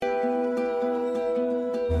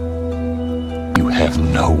have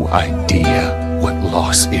no idea what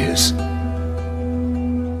loss is. You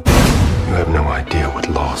have no idea what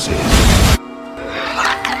loss is.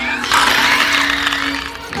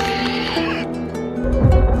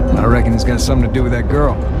 I reckon it's got something to do with that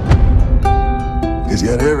girl. It's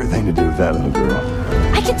got everything to do with that little girl.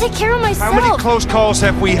 I can take care of myself. How many close calls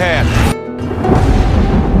have we had?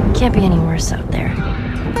 Can't be any worse out there.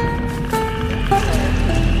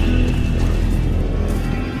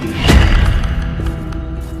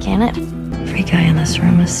 Can it? Every guy in this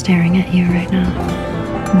room is staring at you right now.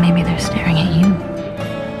 Maybe they're staring at you.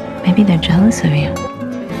 Maybe they're jealous of you.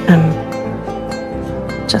 I'm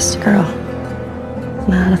just a girl,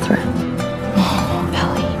 not a threat. Oh,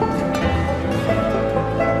 Ellie.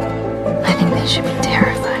 I think they should be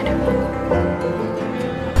terrified of you.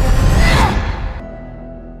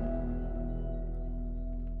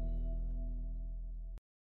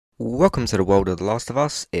 Welcome to the world of The Last of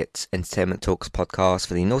Us. It's Entertainment Talks podcast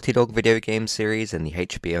for the Naughty Dog video game series and the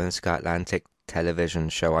HBO and Sky Atlantic television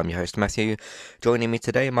show. I'm your host Matthew. Joining me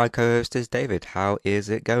today, my co-host is David. How is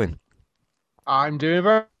it going? I'm doing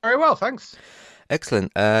very, very well, thanks.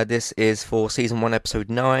 Excellent. This is for season 1, episode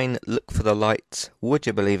 9. Look for the light. Would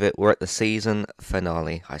you believe it? We're at the season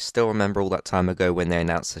finale. I still remember all that time ago when they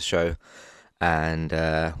announced the show, and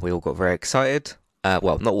we all got very excited.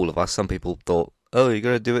 Well, not all of us. Some people thought, oh, you're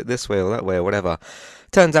going to do it this way or that way or whatever.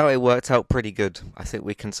 Turns out it worked out pretty good. I think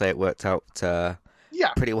we can say it worked out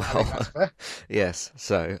pretty well. I think that's fair. Yes,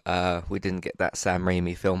 so we didn't get that Sam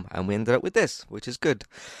Raimi film, and we ended up with this, which is good.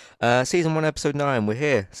 Season 1, episode 9, we're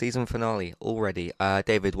here. Season finale already.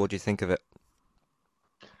 David, what do you think of it?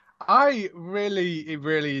 I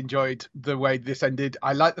really enjoyed the way this ended.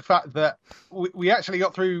 I like the fact that we actually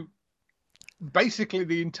got through basically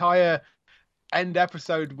the entire end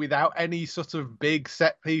episode without any sort of big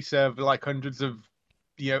set piece of like hundreds of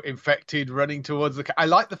infected running towards the I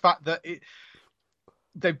like the fact that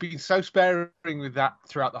they've been so sparing with that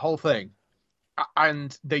throughout the whole thing,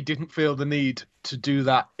 and they didn't feel the need to do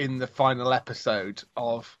that in the final episode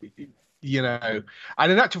of and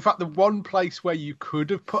in actual fact the one place where you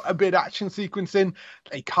could have put a bit action sequence in,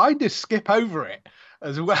 they kind of skip over it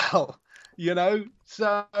as well.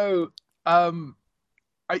 So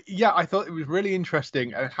I thought it was really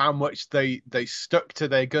interesting at how much they stuck to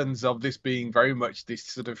their guns of this being very much this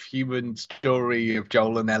sort of human story of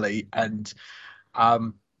Joel and Ellie, and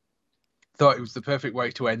thought it was the perfect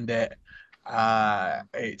way to end it. There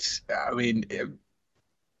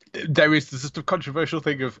is the sort of controversial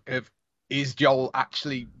thing of is Joel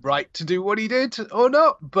actually right to do what he did or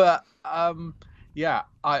not? But I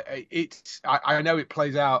know it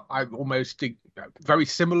plays out. I'm almost very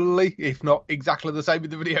similarly, if not exactly the same in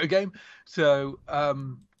the video game. So I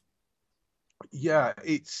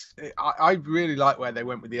really like where they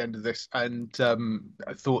went with the end of this, and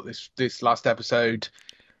I thought this last episode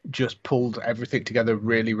just pulled everything together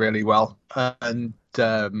really, really well. And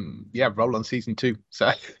roll on season 2.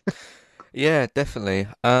 So Yeah, definitely.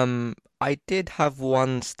 I did have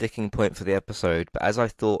one sticking point for the episode, but as I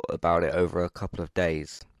thought about it over a couple of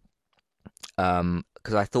days,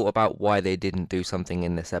 because I thought about why they didn't do something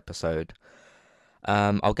in this episode.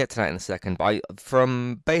 I'll get to that in a second, but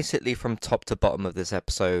from top to bottom of this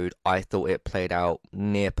episode, I thought it played out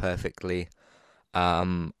near perfectly.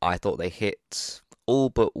 I thought they hit all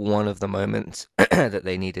but one of the moments that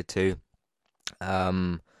they needed to.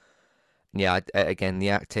 Again, the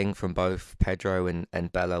acting from both Pedro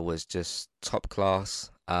and Bella was just top class.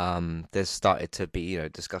 There's started to be,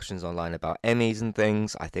 discussions online about Emmys and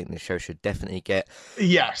things. I think the show should definitely get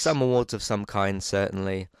some awards of some kind,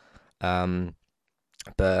 certainly.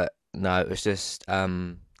 But no, it was just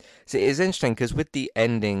so it's interesting because with the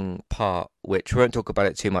ending part, which we won't talk about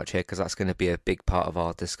it too much here because that's going to be a big part of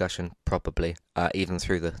our discussion probably, even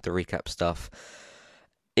through the recap stuff.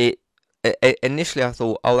 Initially I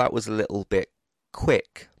thought, oh, that was a little bit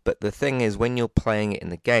quick, but the thing is, when you're playing it in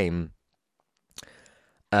the game,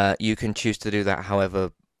 you can choose to do that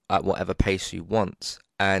however, at whatever pace you want,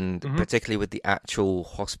 and particularly with the actual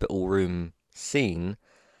hospital room scene,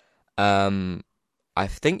 I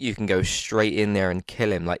think you can go straight in there and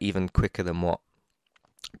kill him, like even quicker than what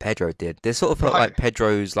Pedro did. This sort of felt like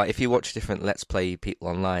Pedro's, like if you watch different Let's Play people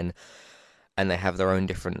online, and they have their own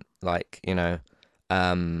different,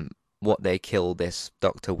 what they kill this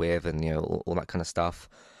doctor with, and all that kind of stuff.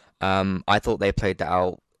 I thought they played that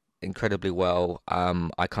out incredibly well.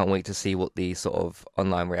 I can't wait to see what the sort of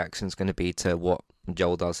online reaction is going to be to what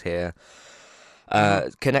Joel does here.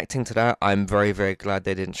 Connecting to that, I'm very, very glad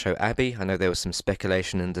they didn't show Abby. I know there was some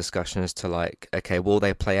speculation and discussion as to okay, will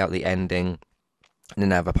they play out the ending and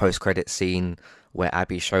then have a post-credit scene where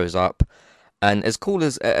Abby shows up? And as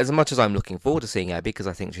much as I'm looking forward to seeing Abby, because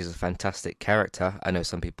I think she's a fantastic character, I know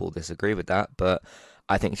some people disagree with that, but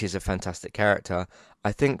I think she's a fantastic character.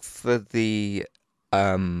 I think for the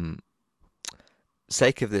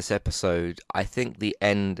sake of this episode, I think the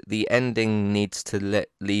ending needs to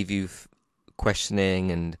leave you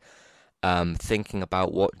questioning and thinking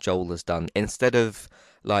about what Joel has done, instead of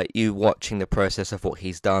like you watching the process of what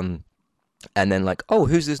he's done and then like, oh,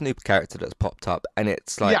 who's this new character that's popped up? And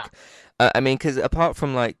it's like, I mean, because apart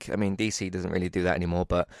from like, I mean, DC doesn't really do that anymore,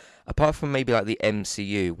 but apart from maybe like the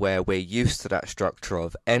MCU, where we're used to that structure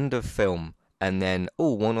of end of film and then,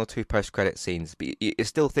 one or two post-credit scenes, but you're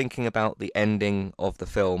still thinking about the ending of the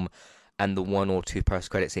film and the one or two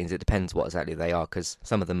post-credit scenes. It depends what exactly they are, because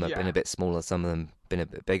some of them have been a bit smaller, some of them been a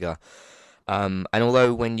bit bigger. And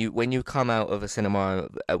although when you come out of a cinema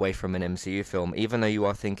away from an MCU film, even though you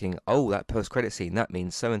are thinking, oh, that post-credit scene, that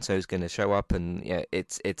means so-and-so is going to show up, and yeah,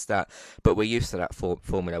 it's that. But we're used to that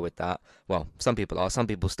formula with that. Well, some people are. Some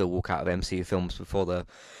people still walk out of MCU films before the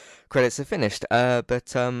credits are finished.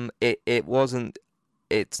 But it wasn't.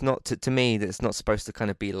 It's not, to me, it's not supposed to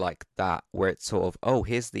kind of be like that, where it's sort of, oh,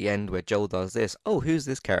 here's the end where Joel does this. Oh, who's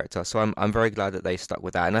this character? So I'm very glad that they stuck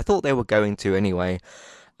with that, and I thought they were going to anyway.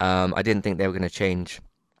 I didn't think they were going to change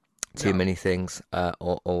too many things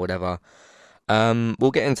or whatever.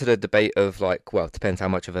 We'll get into the debate of like, well, it depends how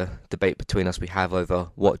much of a debate between us we have over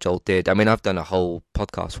what Joel did. I mean, I've done a whole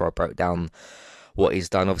podcast where I broke down what he's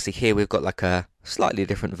done. Obviously, here we've got like a slightly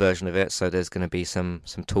different version of it, so there's going to be some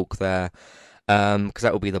talk there, because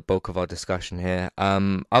that will be the bulk of our discussion here.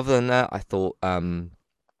 Other than that, I thought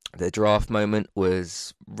the giraffe moment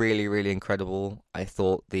was really, really incredible. I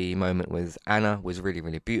thought the moment with Anna was really,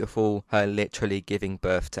 really beautiful. Her literally giving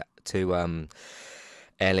birth to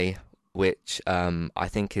Ellie, which I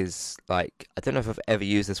think is like, I don't know if I've ever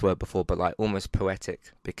used this word before, but like almost poetic,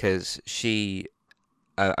 because she,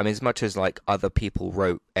 I mean, as much as like other people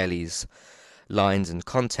wrote Ellie's lines and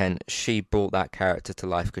content, she brought that character to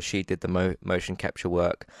life because she did the motion capture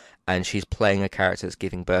work, and she's playing a character that's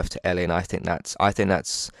giving birth to Ellie, and I think that's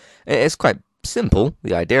it's quite simple,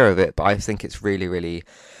 the idea of it, but I think it's really, really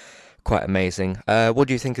quite amazing. What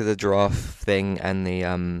do you think of the giraffe thing and the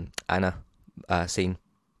Anna scene?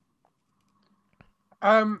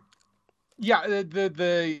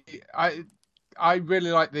 I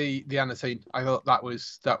really like the Anna scene. I thought that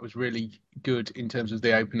was really good in terms of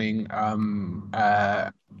the opening.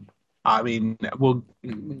 I mean, we'll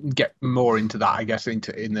get more into that, I guess, when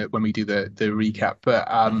we do the recap. But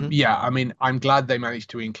yeah, I mean, I'm glad they managed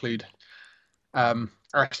to include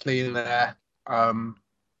Ashley in there.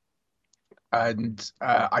 And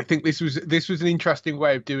I think this was an interesting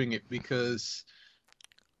way of doing it, because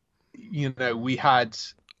we had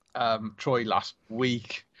Troy last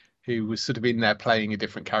week, who was sort of in there playing a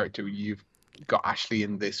different character. You've got Ashley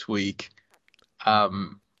in this week.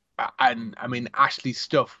 And I mean, Ashley's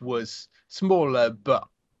stuff was smaller, but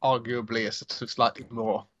arguably a sort of slightly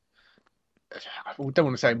more, I don't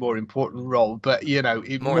want to say more important role, but more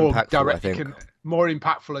impactful, more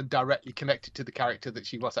impactful and directly connected to the character that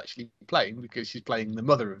she was actually playing, because she's playing the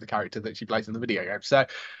mother of the character that she plays in the video game. So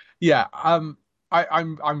yeah, I'm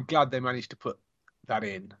glad they managed to put that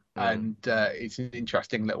in, and it's an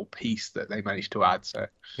interesting little piece that they managed to add. So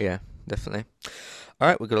yeah, definitely. All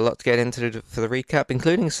right, we've got a lot to get into for the recap,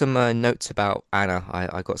 including some notes about Anna.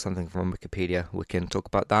 I got something from Wikipedia. We can talk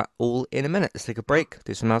about that all in a minute. Let's take a break,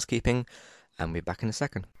 do some housekeeping, and we'll be back in a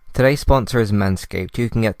second. Today's sponsor is Manscaped. You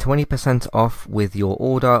can get 20% off with your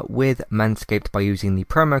order with Manscaped by using the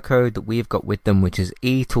promo code that we've got with them, which is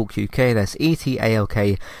ETALKUK. That's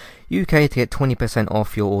ETALK. UK to get 20%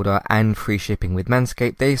 off your order and free shipping with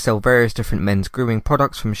Manscaped. They sell various different men's grooming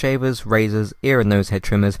products, from shavers, razors, ear and nose hair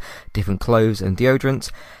trimmers, different clothes and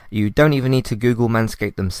deodorants. You don't even need to Google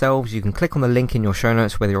Manscaped themselves. You can click on the link in your show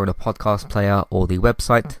notes, whether you're on a podcast player or the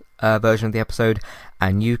website version of the episode,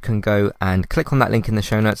 and you can go and click on that link in the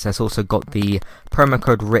show notes. There's also got the promo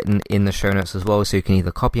code written in the show notes as well, so you can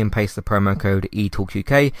either copy and paste the promo code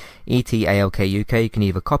ETALKUK, ETALKUK. You can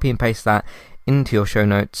either copy and paste that into your show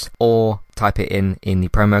notes or type it in the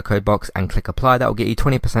promo code box and click apply. That will get you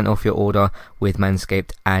 20% off your order with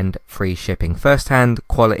Manscaped and free shipping. First hand,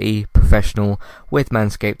 quality, professional with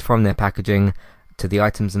Manscaped, from their packaging to the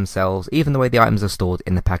items themselves. Even the way the items are stored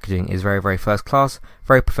in the packaging is very, very first class,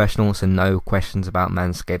 very professional, so no questions about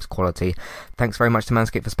Manscaped's quality. Thanks very much to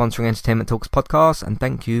Manscaped for sponsoring Entertainment Talks podcast, and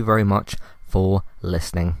thank you very much for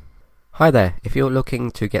listening. Hi there, if you're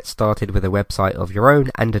looking to get started with a website of your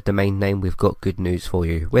own and a domain name, we've got good news for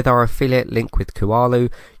you. With our affiliate link with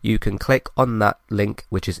Kualu, you can click on that link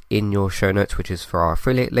which is in your show notes, which is for our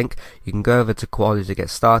affiliate link. You can go over to Kualu to get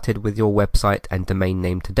started with your website and domain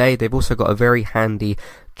name today. They've also got a very handy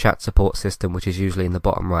chat support system, which is usually in the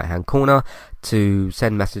bottom right hand corner, to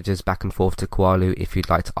send messages back and forth to Kualu if you'd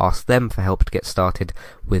like to ask them for help to get started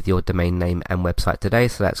with your domain name and website today.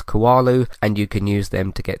 So that's Kualu, and you can use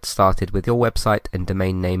them to get started with your website and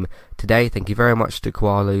domain name today. Thank you very much to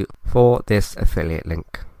Kualu for this affiliate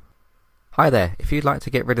link. Hi there, if you'd like to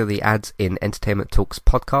get rid of the ads in Entertainment Talks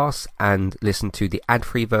podcasts and listen to the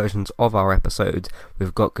ad-free versions of our episodes,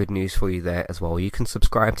 we've got good news for you there as well. You can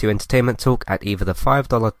subscribe to Entertainment Talk at either the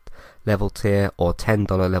 $5 level tier or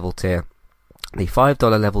 $10 level tier. The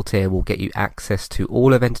 $5 level tier will get you access to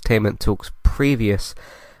all of Entertainment Talk's previous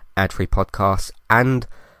ad-free podcasts and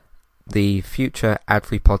the future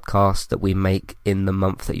ad-free podcasts that we make in the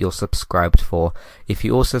month that you're subscribed for. If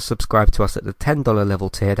you also subscribe to us at the $10 level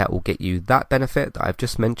tier, that will get you that benefit that I've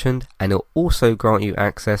just mentioned, and it'll also grant you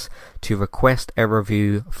access to request a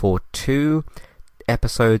review for 2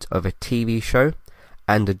 episodes of a TV show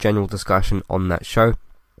and a general discussion on that show,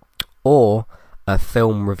 or a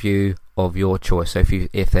film review of your choice. So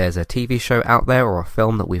if there's a TV show out there or a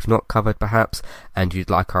film that we've not covered perhaps and you'd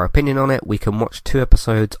like our opinion on it, we can watch 2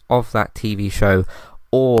 episodes of that TV show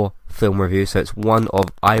or film review. So it's one of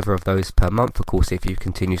either of those per month. Of course, if you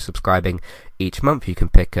continue subscribing each month, you can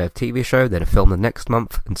pick a TV show, then a film the next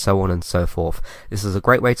month, and so on and so forth. This is a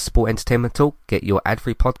great way to support Entertainment Talk, get your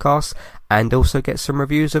ad-free podcasts, and also get some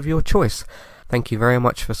reviews of your choice. Thank you very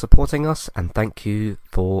much for supporting us, and thank you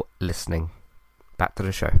for listening. Back to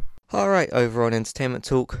the show. Alright, over on Entertainment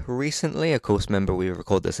Talk recently, of course, remember we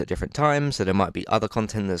record this at different times, so there might be other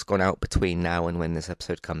content that's gone out between now and when this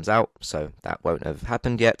episode comes out, so that won't have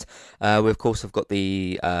happened yet. We of course have got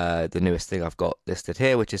the newest thing I've got listed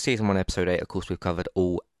here, which is Season 1, Episode 8. Of course, we've covered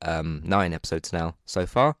all 9 episodes now so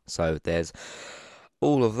far, so there's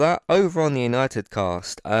all of that. Over on the United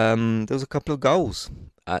cast, there was a couple of goals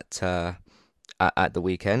at the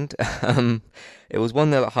weekend. It was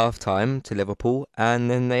 1-0 at half-time to Liverpool,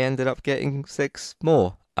 and then they ended up getting 6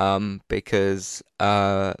 more because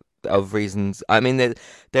of reasons. I mean,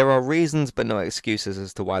 there are reasons but no excuses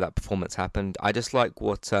as to why that performance happened. I just like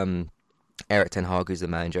what Erik ten Hag, who's the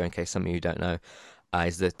manager, in case some of you don't know,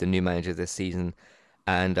 is the new manager this season.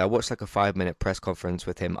 And I watched like a 5-minute press conference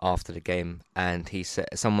with him after the game, and he said,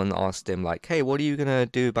 someone asked him like, "Hey, what are you gonna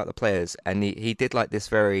do about the players?" And he did like this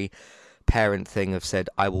very parent thing of said,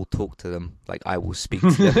 "I will talk to them, like I will speak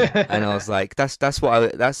to them." And I was like, that's what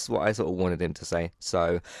I sort of wanted him to say.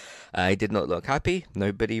 So he did not look happy.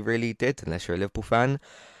 Nobody really did, unless you're a Liverpool fan.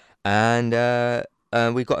 And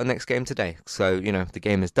we got the next game today, so the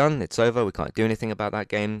game is done, it's over, we can't do anything about that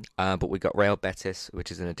game, but we got Real Betis,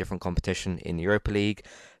 which is in a different competition in the Europa League,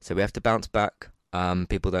 so we have to bounce back.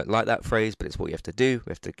 People don't like that phrase, but it's what you have to do.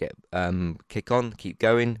 We have to get kick on, keep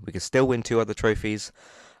going. We can still win 2 other trophies,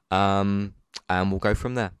 and we'll go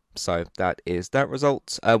from there. So that is that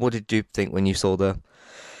result. What did you think when you saw that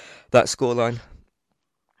scoreline?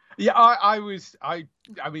 Yeah, I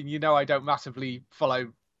mean, I don't massively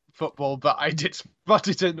follow football, but I did spot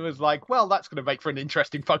it and was like, well, that's going to make for an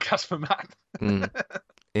interesting podcast for Matt.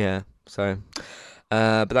 Yeah, so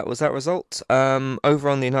but that was that result. Over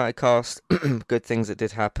on the United cast, good things that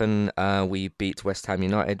did happen. We beat West Ham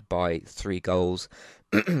United by 3 goals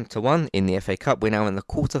to 1 in the FA Cup. We're now in the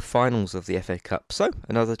quarter-finals of the FA Cup, so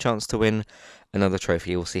another chance to win another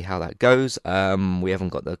trophy. We'll see how that goes. We haven't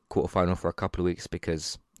got the quarter-final for a couple of weeks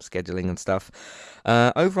because scheduling and stuff.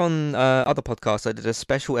 Over on other podcasts, I did a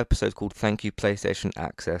special episode called Thank You PlayStation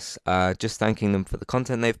Access, just thanking them for the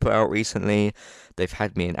content they've put out recently. They've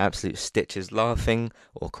had me in absolute stitches laughing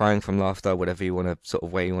or crying from laughter, whatever you want to sort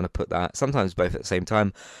of way you want to put that, sometimes both at the same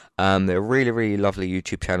time. They're a really, really lovely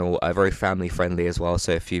YouTube channel, very family friendly as well,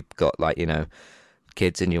 so if you've got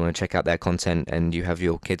kids and you want to check out their content and you have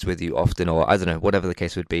your kids with you often, or I don't know, whatever the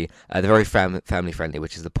case would be, they're very family friendly,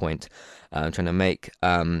 which is the point I'm trying to make.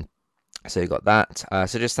 So you got that.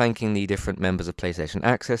 So just thanking the different members of PlayStation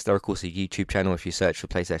Access. They're of course a YouTube channel. If you search for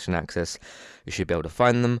PlayStation Access, you should be able to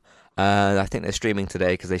find them. I think they're streaming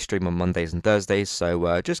today because they stream on Mondays and Thursdays.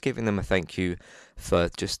 So just giving them a thank you for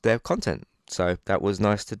just their content. So that was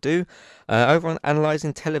nice to do. Over on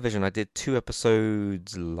Analyzing Television, I did 2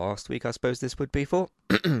 episodes last week, I suppose this would be for.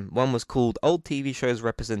 One was called Old TV Shows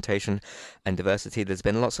Representation and Diversity. There's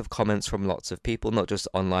been lots of comments from lots of people, not just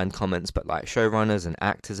online comments, but like showrunners and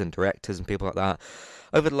actors and directors and people like that,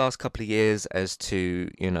 over the last couple of years as to,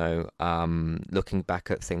 looking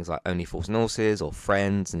back at things like Only Fools and Horses or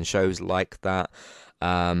Friends and shows like that,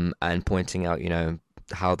 and pointing out,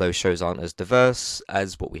 how those shows aren't as diverse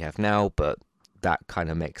as what we have now, but that kind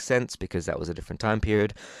of makes sense because that was a different time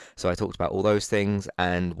period. So I talked about all those things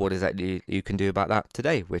and what exactly you can do about that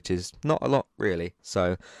today, which is not a lot really.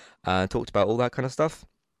 So I talked about all that kind of stuff.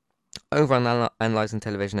 Over on Analyzing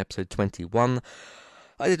Television, episode 21,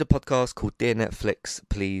 I did a podcast called Dear Netflix,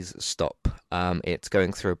 Please Stop. It's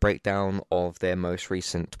going through a breakdown of their most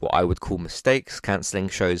recent, what I would call mistakes, cancelling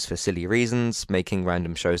shows for silly reasons, making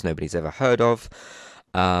random shows nobody's ever heard of.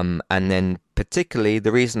 And then particularly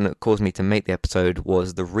the reason that caused me to make the episode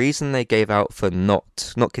was the reason they gave out for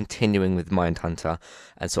not continuing with Mindhunter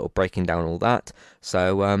and sort of breaking down all that.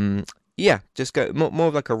 So just go more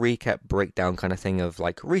of like a recap breakdown kind of thing of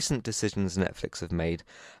like recent decisions Netflix have made,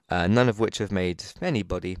 none of which have made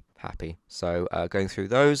anybody happy. So going through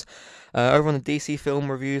those. Over on the DC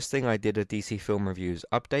film reviews thing, I did a DC film reviews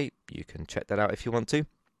update. You can check that out if you want to.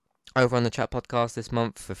 Over on the Chat Podcast this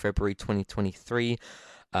month for February 2023,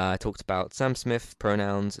 I talked about Sam Smith,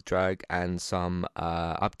 pronouns, drag, and some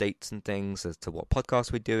updates and things as to what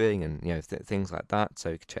podcasts we're doing and things like that.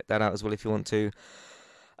 So you can check that out as well if you want to.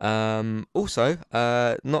 Also,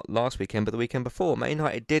 not last weekend, but the weekend before, Man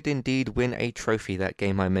United did indeed win a trophy. That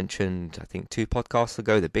game I mentioned, I think 2 podcasts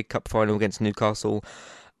ago, the Big Cup final against Newcastle.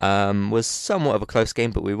 Was somewhat of a close game,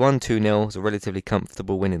 but we won 2-0. It was a relatively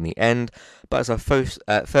comfortable win in the end. But as our first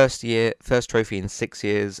trophy in 6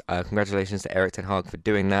 years, congratulations to Erik ten Hag for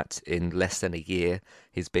doing that in less than a year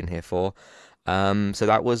he's been here for. So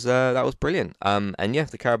that was brilliant. And yeah,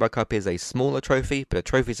 the Carabao Cup is a smaller trophy, but a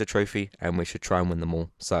trophy's a trophy, and we should try and win them all.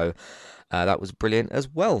 So that was brilliant as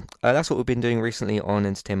well. That's what we've been doing recently on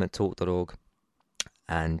entertainmenttalk.org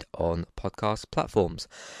and on podcast platforms.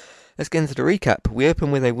 Let's get into the recap. We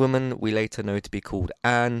open with a woman we later know to be called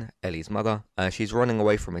Anne, Ellie's mother. She's running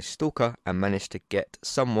away from a stalker and managed to get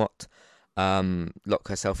somewhat lock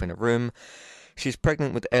herself in a room. She's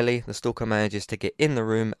pregnant with Ellie. The stalker manages to get in the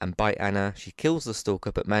room and bite Anna. She kills the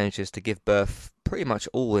stalker but manages to give birth pretty much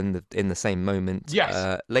all in the same moment.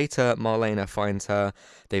 Yes. Later, Marlena finds her.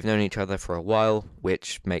 They've known each other for a while,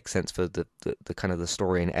 which makes sense for the kind of the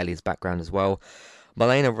story in Ellie's background as well.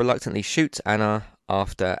 Marlena reluctantly shoots Anna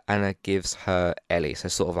after Anna gives her Ellie. So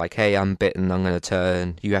sort of like, hey, I'm bitten, I'm going to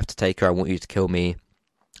turn, you have to take her, I want you to kill me.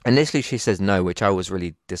 Initially she says no, which I was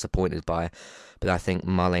really disappointed by, but I think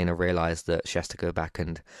Marlena realised that she has to go back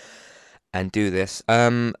and do this.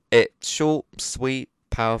 It's short, sweet,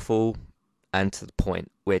 powerful, and to the point,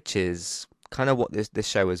 which is kind of what this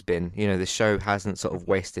show has been. This show hasn't sort of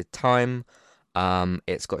wasted time.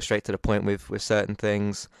 It's got straight to the point with certain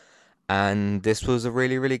things. And this was a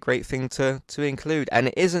really, really great thing to include. And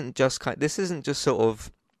it isn't just this isn't just sort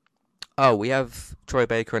of, oh, we have Troy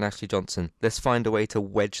Baker and Ashley Johnson, let's find a way to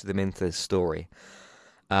wedge them into this story.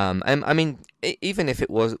 And I mean, even if it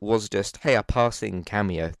was just, hey, a passing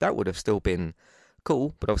cameo, that would have still been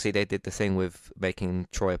cool. But obviously they did the thing with making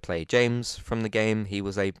Troy play James from the game. He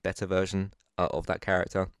was a better version of that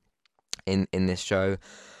character in this show.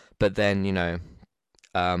 But then,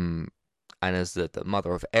 Anna's the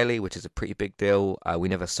mother of Ellie, which is a pretty big deal. We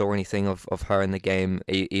never saw anything of her in the game,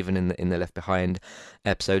 even in the Left Behind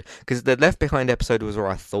episode. Because the Left Behind episode was where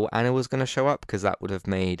I thought Anna was going to show up, because that would have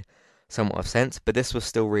made somewhat of sense. But this was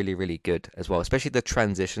still really, really good as well. Especially the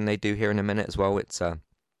transition they do here in a minute as well. It's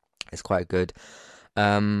quite good.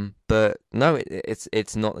 But no,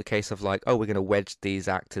 it's not the case of like, oh, we're going to wedge these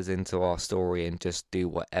actors into our story and just do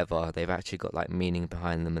whatever. They've actually got like meaning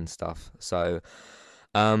behind them and stuff. So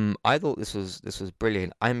I thought this was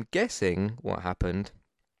brilliant. I'm guessing what happened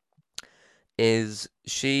is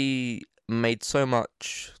she made so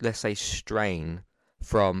much, let's say, strain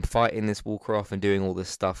from fighting this walker off and doing all this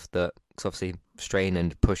stuff that, cause obviously strain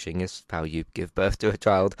and pushing is how you give birth to a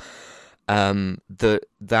child,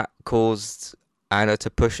 that caused Anna to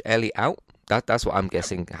push Ellie out. That's what I'm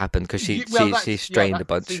guessing happened, because she strained a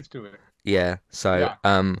bunch. Seems to it. Yeah, so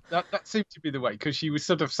yeah. That seemed to be the way, because she was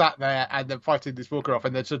sort of sat there and then fighting this walker off,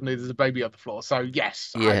 and then suddenly there's a baby on the floor. So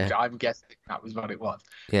yes, yeah. I'm guessing that was what it was.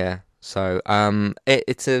 Yeah. So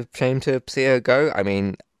it's a shame to see her go. I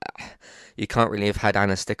mean, you can't really have had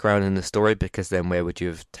Anna stick around in the story, because then where would you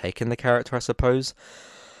have taken the character, I suppose?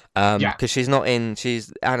 Yeah. Because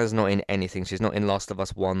Anna's not in anything. She's not in Last of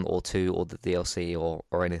Us 1 or 2 or the DLC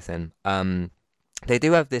or anything. They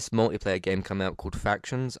do have this multiplayer game coming out called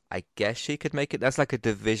Factions. I guess she could make it. That's like a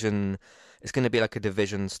Division. It's going to be like a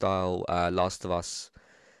Division style Last of Us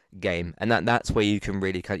game, and that's where you can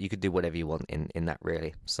really you could do whatever you want in that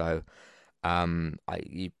really. So,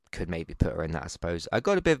 you could maybe put her in that, I suppose. I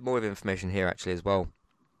got a bit more of information here actually as well.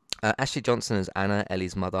 Ashley Johnson as Anna,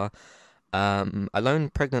 Ellie's mother. A lone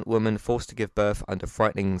pregnant woman forced to give birth under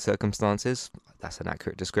frightening circumstances. That's an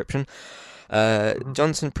accurate description.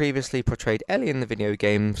 Johnson previously portrayed Ellie in the video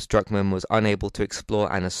games. Druckmann was unable to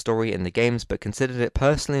explore Anna's story in the games, but considered it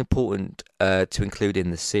personally important to include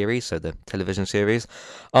in the series, so the television series.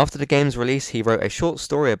 After the game's release, he wrote a short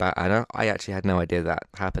story about Anna. I actually had no idea that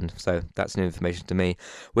happened, so that's new information to me,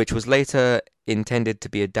 which was later intended to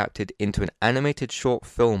be adapted into an animated short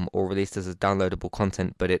film or released as a downloadable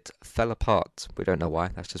content, but it fell apart. We don't know why,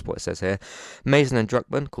 that's just what it says here. Mazin and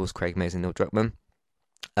Druckmann, of course Craig Mazin, Neil Druckmann,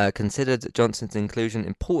 considered Johnson's inclusion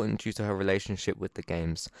important due to her relationship with the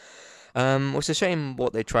games. It's a shame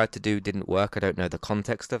what they tried to do didn't work. I don't know the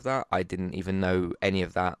context of that. I didn't even know any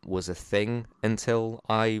of that was a thing until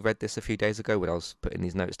I read this a few days ago when I was putting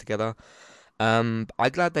these notes together. I'm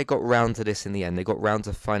glad they got round to this in the end. They got round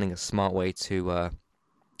to finding a smart way to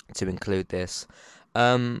include this.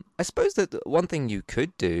 I suppose that one thing you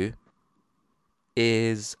could do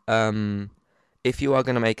is if you are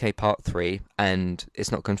going to make a part 3, and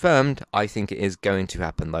it's not confirmed, I think it is going to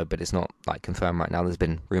happen though, but it's not like confirmed right now. There's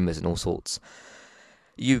been rumours and all sorts.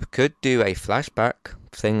 You could do a flashback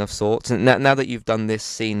thing of sorts, and now that you've done this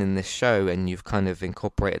scene in this show and you've kind of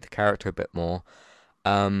incorporated the character a bit more,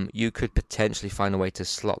 you could potentially find a way to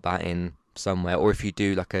slot that in somewhere, or if you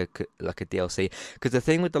do like a DLC. Because the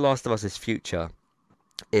thing with The Last of Us' future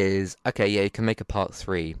is, okay, yeah, you can make a part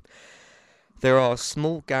 3. There are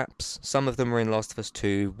small gaps. Some of them are in Last of Us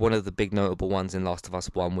 2. One of the big notable ones in Last of Us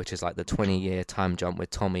 1, which is like the 20-year time jump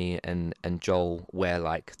with Tommy and Joel, where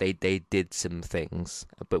like they did some things,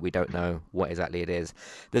 but we don't know what exactly it is.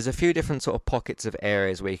 There's a few different sort of pockets of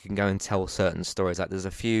areas where you can go and tell certain stories. Like there's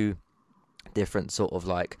a few different sort of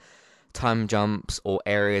like time jumps or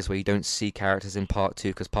areas where you don't see characters in part 2,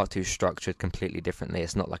 because part 2 is structured completely differently.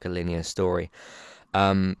 It's not like a linear story.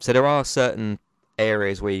 So there are certain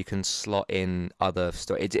areas where you can slot in other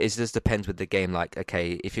stories. It just depends with the game. Like,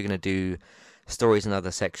 okay, if you're going to do stories in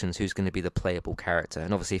other sections, who's going to be the playable character?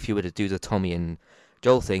 And obviously, if you were to do the Tommy and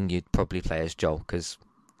Joel thing, you'd probably play as Joel, because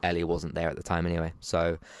Ellie wasn't there at the time anyway.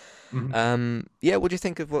 So, yeah, what do you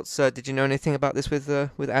think of what's... did you know anything about this with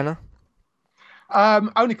Anna?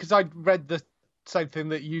 Only because I read the same thing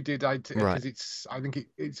that you did. Because Right. I think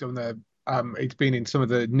it's on the... it's been in some of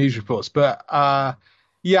the news reports. But,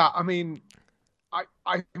 yeah, I mean...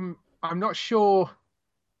 I'm not sure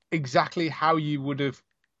exactly how you would have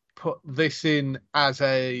put this in as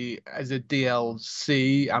a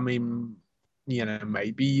DLC. I mean, you know,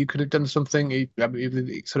 maybe you could have done something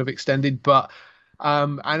even sort of extended, but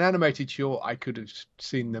an animated short I could have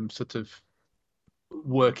seen them sort of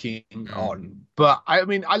working on. But I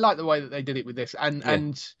mean, I like the way that they did it with this,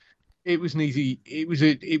 and it was an easy. It was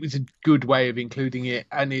a good way of including it,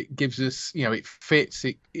 and it gives us, you know, it fits.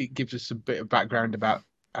 It gives us a bit of background about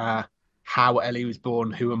how Ellie was born,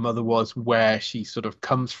 who her mother was, where she sort of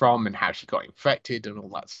comes from, and how she got infected, and all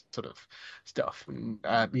that sort of stuff, and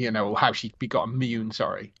you know, how she got immune.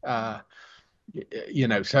 Sorry, you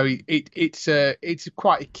know, so it's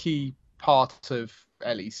quite a key part of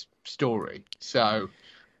Ellie's story. So,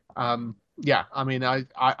 yeah, I mean,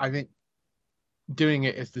 I think doing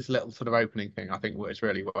it as this little sort of opening thing, I think works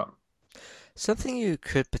really well. Something you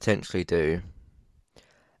could potentially do,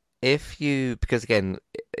 because again,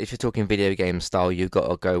 if you're talking video game style, you've got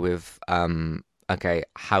to go with, okay,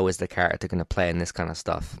 how is the character going to play in this kind of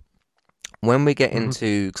stuff? When we get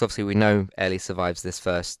into, because obviously we know Ellie survives this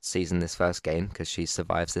first season, this first game, because she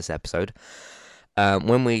survives this episode.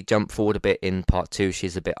 When we jump forward a bit in part 2,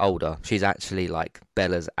 she's a bit older. She's actually like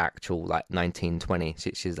Bella's actual like 19, 20.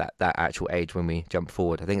 She's that actual age when we jump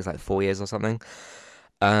forward. I think it's like 4 years or something.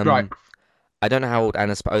 Right. I don't know how old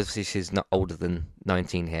Anna's, but obviously she's not older than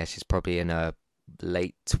 19 here. She's probably in her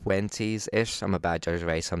late 20s-ish. I'm a bad judge of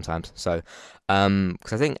age sometimes. So,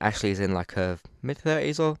 because I think Ashley's in like her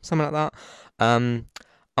mid-30s or something like that.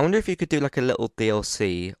 I wonder if you could do like a little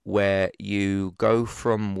DLC where you go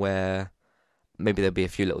from where... Maybe there'll be a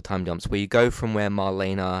few little time jumps where you go from where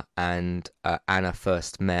Marlena and Anna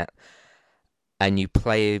first met, and you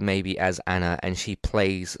play maybe as Anna, and she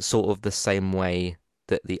plays sort of the same way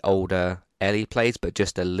that the older Ellie plays, but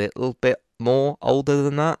just a little bit more older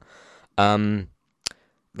than that.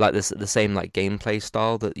 like this the same like gameplay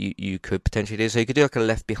style that you could potentially do. So you could do like a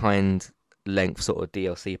Left Behind length sort of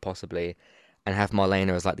DLC possibly, and have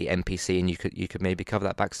Marlena as like the NPC, and you could maybe cover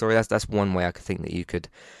that backstory. That's one way I could think that you could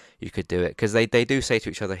do it, because they do say to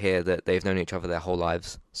each other here that they've known each other their whole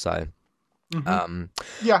lives. So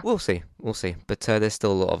Yeah. we'll see, but there's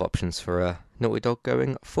still a lot of options for Naughty Dog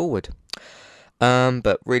going forward.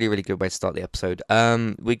 But really, really good way to start the episode.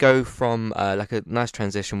 We go from like a nice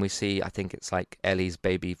transition. We see, I think it's like Ellie's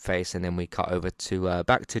baby face, and then we cut over to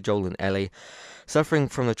back to Joel and Ellie, suffering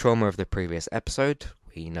from the trauma of the previous episode.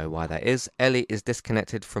 We know why that is. Ellie is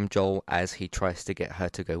disconnected from Joel as he tries to get her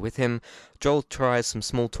to go with him. Joel tries some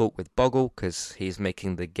small talk with Boggle because he's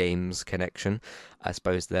making the games connection, I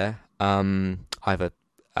suppose, there. I have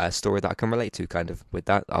a story that I can relate to kind of with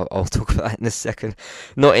that. I'll talk about that in a second.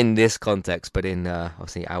 Not in this context, but in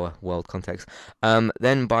obviously our world context.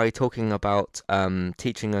 Then by talking about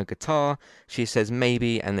teaching her guitar, she says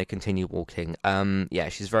maybe, and they continue walking. Yeah,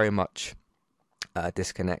 she's very much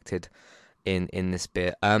disconnected in this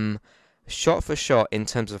bit. Shot for shot, in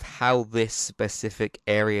terms of how this specific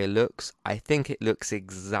area looks, I think it looks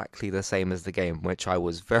exactly the same as the game, which I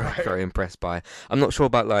was very, very impressed by. I'm not sure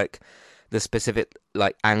about like the specific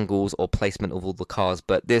like angles or placement of all the cars,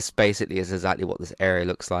 but this basically is exactly what this area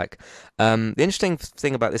looks like. The interesting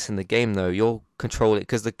thing about this in the game, though, you'll control it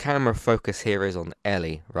because the camera focus here is on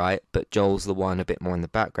Ellie, right? But Joel's the one a bit more in the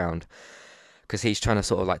background because he's trying to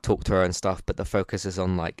sort of like talk to her and stuff, but the focus is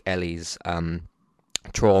on like Ellie's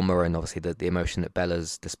trauma and obviously the emotion that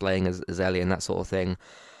Bella's displaying as Ellie and that sort of thing.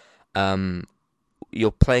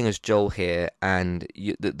 You're playing as Joel here, and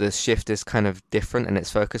the shift is kind of different and it's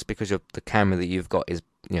focused because the camera that you've got is,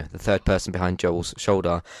 you know, the third person behind Joel's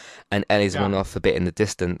shoulder, and Ellie's one off a bit in the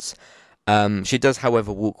distance. She does,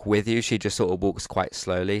 however, walk with you. She just sort of walks quite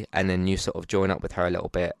slowly, and then you sort of join up with her a little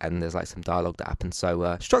bit, and there's like some dialogue that happens.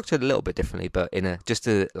 So structured a little bit differently, but in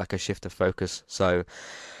like a shift of focus. So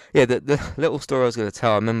yeah, the little story I was going to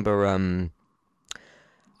tell, I remember,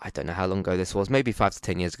 I don't know how long ago this was, maybe 5 to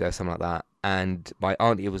 10 years ago, something like that. And my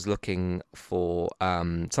auntie was looking for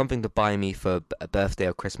something to buy me for a birthday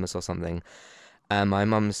or Christmas or something. And my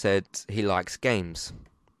mum said he likes games.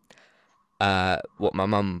 What my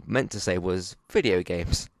mum meant to say was video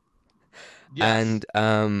games. Yes.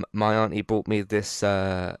 And my auntie brought me this,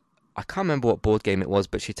 I can't remember what board game it was,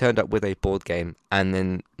 but she turned up with a board game, and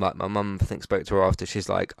then like my mum, I think, spoke to her after. She's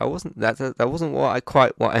like, that wasn't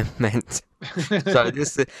what I meant. So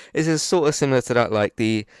this is sort of similar to that, like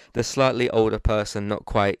the slightly older person not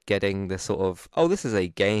quite getting the sort of, oh, this is a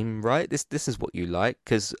game, right? This is what you like,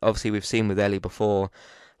 because obviously we've seen with Ellie before,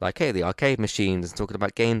 like, hey, the arcade machines and talking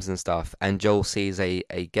about games and stuff, and Joel sees a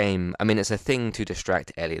game. I mean, it's a thing to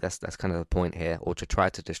distract Ellie. That's kind of the point here, or to try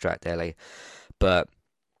to distract Ellie, but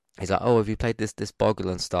he's like, oh, have you played this Boggle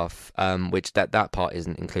and stuff? Which that part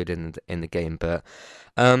isn't included in the game, but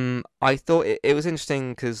I thought it was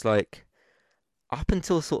interesting because like up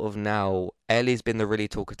until sort of now, Ellie's been the really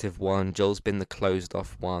talkative one, Joel's been the closed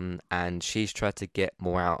off one, and she's tried to get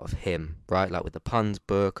more out of him, right? Like with the puns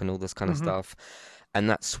book and all this kind of stuff, and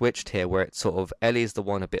that switched here where it's sort of Ellie's the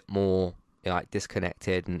one a bit more, you know, like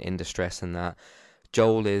disconnected and in distress, and that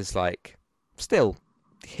Joel is like still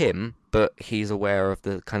him, but he's aware of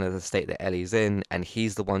the kind of the state that Ellie's in, and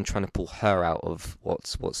he's the one trying to pull her out of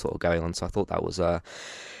what's sort of going on. So I thought that was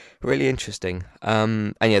really interesting.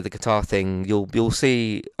 And yeah, the guitar thing, you'll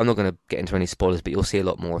see. I'm not going to get into any spoilers, but you'll see a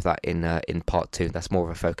lot more of that in part 2. That's more of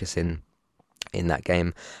a focus in that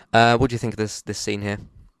game. What do you think of this scene here?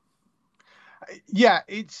 Yeah,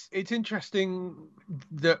 it's interesting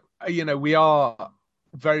that we are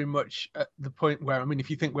very much at the point where, I mean, if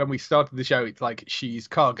you think when we started the show, it's like she's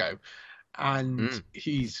cargo, and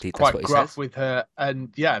he's quite gruff with her,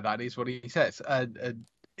 and yeah, that is what he says, and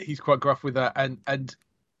he's quite gruff with her, and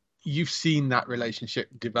you've seen that relationship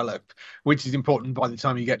develop, which is important by the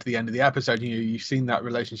time you get to the end of the episode. You've seen that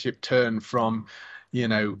relationship turn from,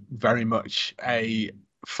 very much a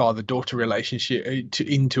father-daughter relationship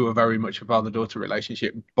into a very much a father-daughter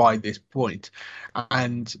relationship by this point.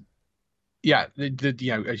 And yeah,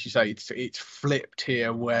 as you say, it's flipped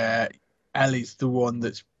here where Ellie's the one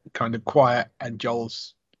that's kind of quiet, and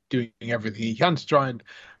Joel's doing everything he can to try and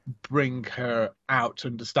bring her out,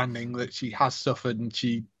 understanding that she has suffered, and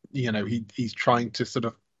she, he's trying to sort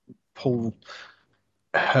of pull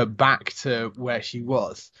her back to where she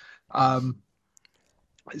was.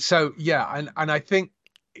 So yeah, and I think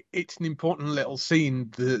it's an important little scene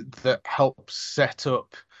that helps set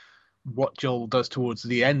up what Joel does towards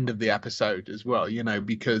the end of the episode as well,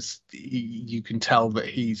 because you can tell that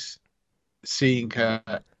he's seeing her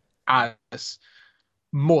as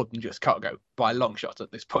more than just cargo by a long shot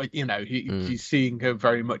at this point. You know, he's seeing her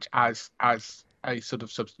very much as a sort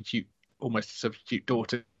of substitute, almost a substitute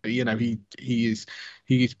daughter. You know, he's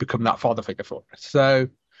become that father figure for her. So,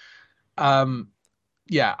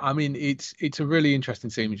 yeah, I mean, it's a really interesting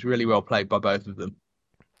scene. It's really well played by both of them.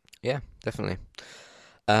 Yeah, definitely.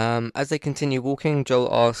 As they continue walking,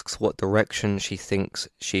 Joel asks what direction she thinks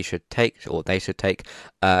she should take, or they should take.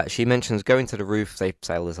 She mentions going to the roof. They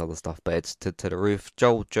say all this other stuff, but it's to the roof.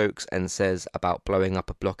 Joel jokes and says about blowing up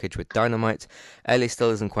a blockage with dynamite. Ellie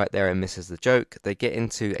still isn't quite there and misses the joke. They get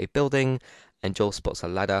into a building, and Joel spots a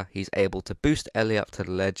ladder. He's able to boost Ellie up to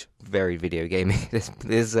the ledge. Very video gamey, this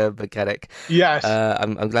mechanic. Yes.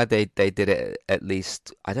 I'm glad they did it at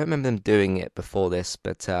least. I don't remember them doing it before this,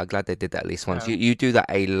 but I'm glad they did that at least once. You do that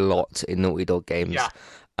a lot in Naughty Dog games. Yeah.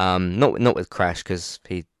 Not with Crash, because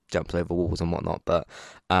he jumps over walls and whatnot, but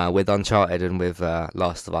with Uncharted and with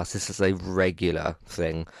Last of Us, this is a regular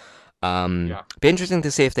thing. Be interesting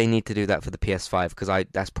to see if they need to do that for the PS5, because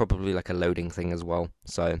that's probably like a loading thing as well.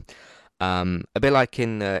 So a bit like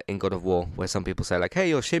in God of War, where some people say like, hey,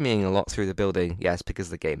 you're shimmying a lot through the building. Yes,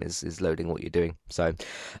 because the game is loading what you're doing. So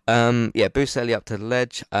boosts Ellie up to the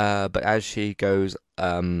ledge, but as she goes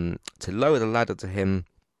to lower the ladder to him,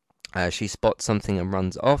 she spots something and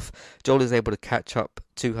runs off. Joel is able to catch up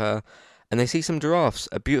to her, and they see some giraffes.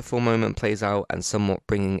 A beautiful moment plays out, and somewhat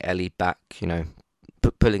bringing Ellie back, you know,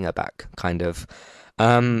 pulling her back, kind of.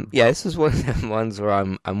 This is one of them ones where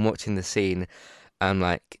I'm watching the scene. I'm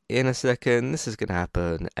like, in a second, this is going to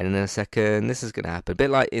happen, and in a second, this is going to happen. A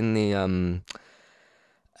bit like in the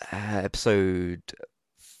episode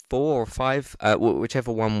 4 or 5,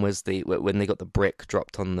 whichever one was when they got the brick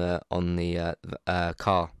dropped on the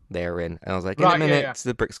car they were in, and I was like, in a minute,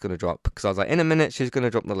 the brick's going to drop, because I was like, in a minute, she's going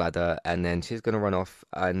to drop the ladder, and then she's going to run off,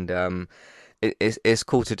 and it's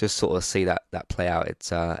cool to just sort of see that play out.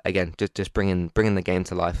 It's again just bringing the game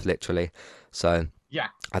to life, literally. So. Yeah,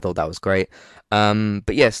 I thought that was great.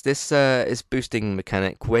 But yes, this is boosting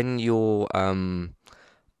mechanic when you're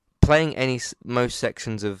playing most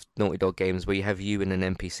sections of Naughty Dog games where you have you and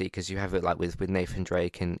an NPC, because you have it like with Nathan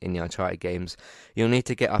Drake in the Uncharted games. You'll need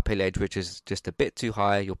to get up a ledge which is just a bit too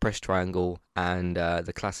high. You'll press triangle and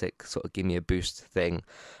the classic sort of give me a boost thing.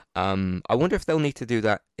 I wonder if they'll need to do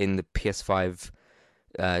that in the PS5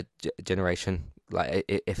 generation, like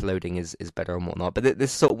if loading is better and whatnot. But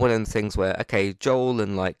this is sort of one of the things where, okay, Joel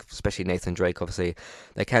and like especially Nathan Drake, obviously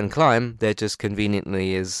they can climb. They're just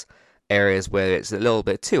conveniently is areas where it's a little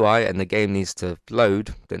bit too high and the game needs to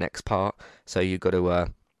load the next part. So you got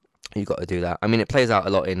to do that. I mean, it plays out a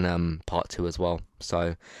lot in part 2 as well.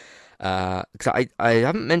 So because I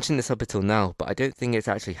haven't mentioned this up until now, but I don't think it's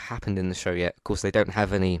actually happened in the show yet. Of course, they don't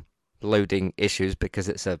have any loading issues because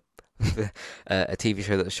it's a TV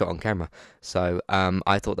show that was shot on camera. So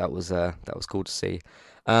I thought that was cool to see.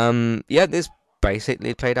 This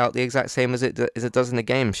basically played out the exact same as it does in the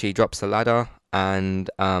game. She drops the ladder and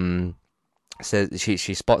says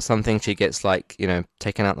she spots something. She gets like, you know,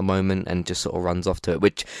 taken out the moment and just sort of runs off to it,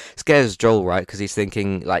 which scares Joel, right? Because he's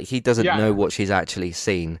thinking like he doesn't know what she's actually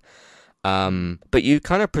seen. But you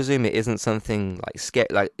kind of presume it isn't something like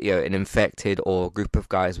an infected or a group of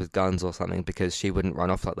guys with guns or something, because she wouldn't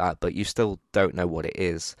run off like that, but you still don't know what it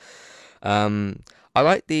is. I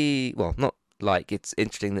like it's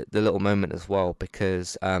interesting that the little moment as well,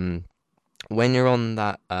 because when you're on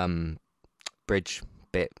that bridge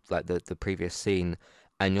bit, like the previous scene,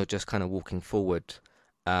 and you're just kind of walking forward,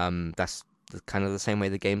 that's kind of the same way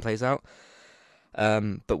the game plays out.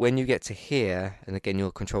 But when you get to here, and again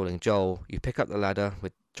you're controlling Joel, you pick up the ladder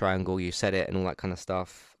with triangle, you set it and all that kind of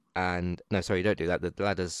stuff, and no, sorry, you don't do that, the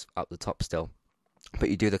ladder's up the top still, but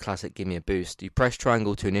you do the classic give me a boost. You press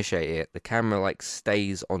triangle to initiate it. The camera like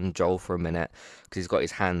stays on Joel for a minute because he's got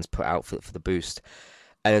his hands put out for the boost,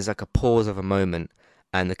 and there's like a pause of a moment,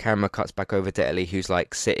 and the camera cuts back over to Ellie, who's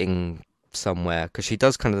like sitting somewhere, because she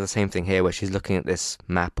does kind of the same thing here where she's looking at this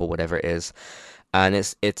map or whatever it is. And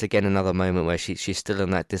it's again another moment where she's still in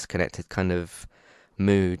that disconnected kind of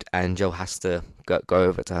mood, and Joel has to go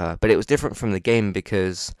over to her. But it was different from the game,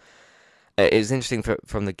 because it was interesting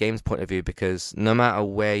from the game's point of view, because no matter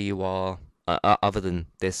where you are, other than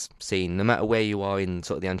this scene, no matter where you are in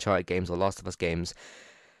sort of the Uncharted games or Last of Us games,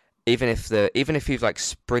 even if you've like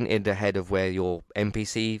sprinted ahead of where your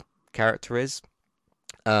NPC character is,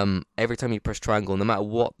 every time you press triangle, no matter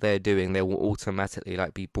what they're doing, they will automatically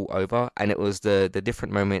like be brought over. And it was the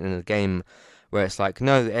different moment in the game where it's like,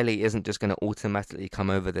 no, Ellie isn't just going to automatically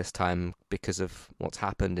come over this time because of what's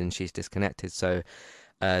happened and she's disconnected. So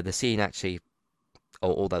the scene actually,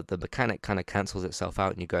 or the mechanic kind of cancels itself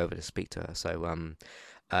out, and you go over to speak to her. So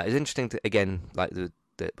it's interesting to, again, like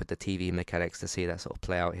the TV mechanics to see that sort of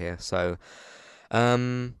play out here. So,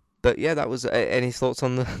 but yeah, that was any thoughts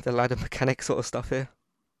on the ladder mechanic sort of stuff here?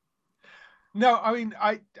 No, I mean,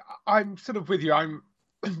 I'm sort of with you. I'm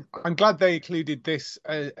glad they included this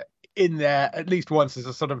in there at least once as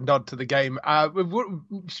a sort of nod to the game. One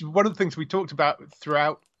of the things we talked about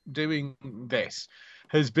throughout doing this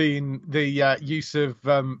has been the use of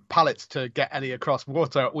pallets to get Ellie across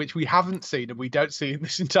water, which we haven't seen and we don't see in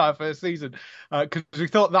this entire first season, because we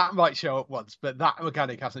thought that might show up once, but that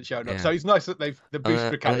mechanic hasn't shown up. So it's nice that the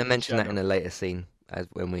boost mechanic. I'm going to mention that in a later scene as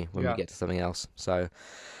when we get to something else. So,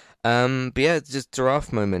 but yeah, just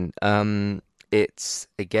giraffe moment. It's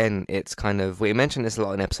kind of, we mentioned this a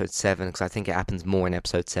lot in episode 7 because I think it happens more in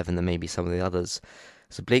episode 7 than maybe some of the others.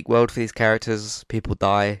 It's a bleak world for these characters. People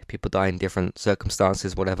die in different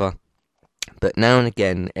circumstances, whatever. But now and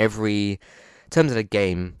again, in terms of the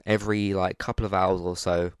game, every like couple of hours or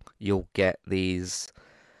so, you'll get these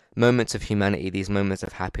moments of humanity, these moments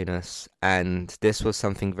of happiness, and this was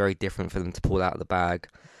something very different for them to pull out of the bag.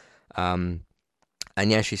 And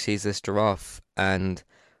yeah, she sees this giraffe, and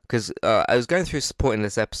because I was going through supporting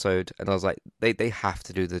this episode, and I was like, they have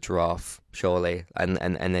to do the giraffe, surely, and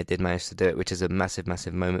they did manage to do it, which is a massive,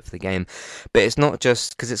 massive moment for the game. But it's not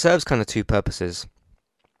just, because it serves kind of two purposes.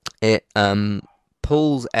 It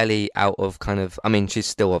pulls Ellie out of kind of, I mean, she's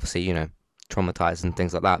still obviously, traumatized and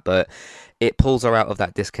things like that, but it pulls her out of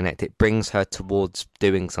that disconnect. It brings her towards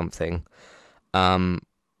doing something,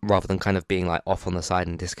 rather than kind of being like off on the side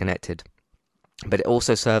and disconnected. But it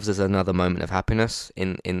also serves as another moment of happiness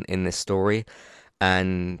in this story.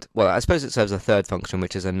 And, well, I suppose it serves a third function,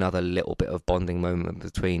 which is another little bit of bonding moment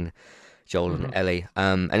between Joel and Ellie.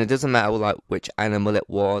 And it doesn't matter like which animal it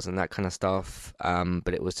was and that kind of stuff.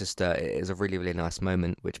 But it was just it is a really, really nice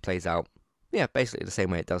moment, which plays out, yeah, basically the same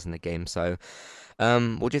way it does in the game. So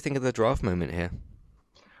what do you think of the giraffe moment here?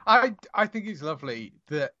 I think it's lovely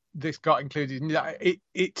that this got included.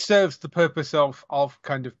 It serves the purpose of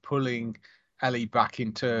kind of pulling Ellie back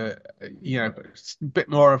into a bit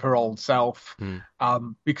more of her old self,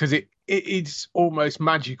 because it's almost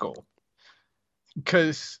magical,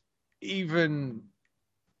 because even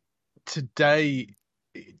today,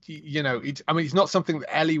 it's not something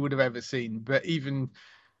that Ellie would have ever seen, but even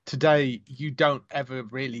today you don't ever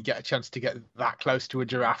really get a chance to get that close to a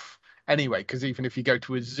giraffe anyway, because even if you go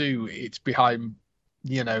to a zoo, it's behind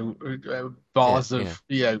bars of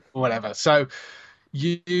whatever. So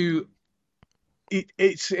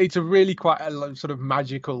it's a really quite a sort of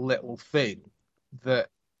magical little thing that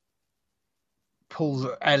pulls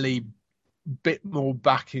Ellie a bit more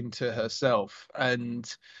back into herself,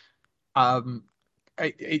 and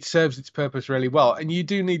it serves its purpose really well. And you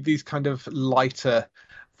do need these kind of lighter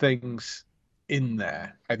things in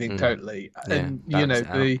there, I think, totally. And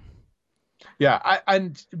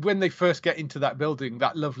and when they first get into that building,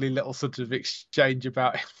 that lovely little sort of exchange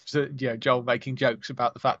about Joel making jokes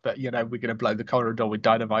about the fact that we're going to blow the corridor with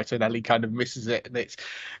dynamite, and Ellie kind of misses it, and it's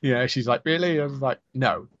she's like, really? I was like,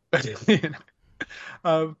 no.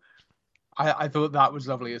 I thought that was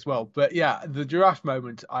lovely as well. But yeah, the giraffe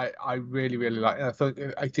moment I really, really like.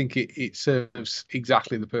 I think it serves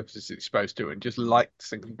exactly the purpose it's supposed to, and just lights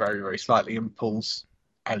things very, very slightly and pulls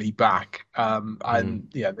Ellie back. And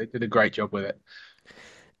yeah, they did a great job with it.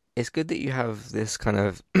 It's good that you have this kind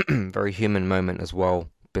of very human moment as well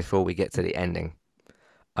before we get to the ending,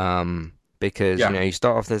 because you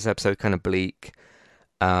start off this episode kind of bleak,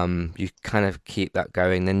 you kind of keep that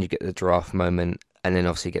going, then you get the giraffe moment, and then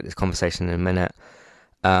obviously you get this conversation in a minute,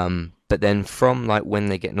 but then from like when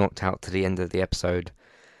they get knocked out to the end of the episode,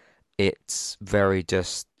 it's very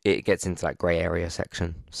just, it gets into that grey area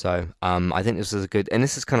section. So I think this is a good, and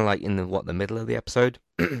this is kind of like in the middle of the episode,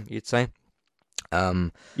 you'd say.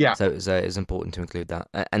 So it was important to include that,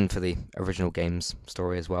 and for the original game's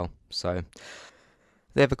story as well. So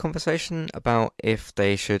they have a conversation about if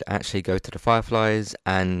they should actually go to the Fireflies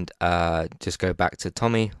and just go back to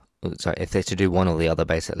Tommy. Sorry, if they should do one or the other,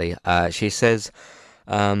 basically. She says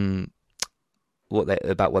what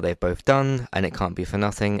they've both done, and it can't be for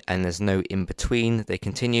nothing, and there's no in between. They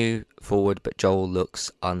continue forward, but Joel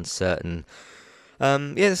looks uncertain.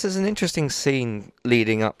 This is an interesting scene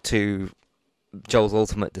leading up to Joel's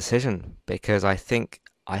ultimate decision, because I think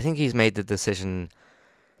he's made the decision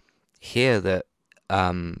here that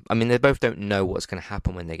they both don't know what's going to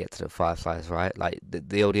happen when they get to the Fireflies, right? Like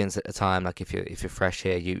the audience at the time, like if you're fresh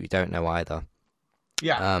here, you don't know either.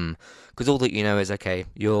 Yeah. Because all that you know is, okay,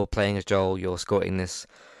 you're playing as Joel, you're escorting this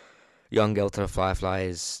young girl to the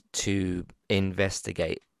Fireflies to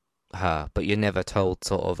investigate her, but you're never told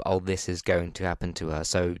sort of, oh, this is going to happen to her.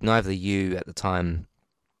 So neither you at the time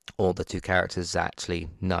or the two characters actually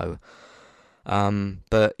know.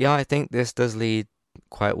 But yeah, I think this does lead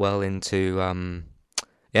quite well into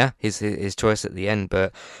his choice at the end.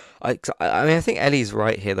 But I mean, I think Ellie's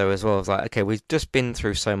right here though as well. It's like, okay, we've just been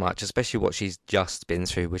through so much, especially what she's just been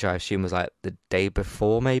through, which I assume was like the day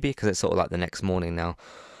before, maybe, because it's sort of like the next morning now,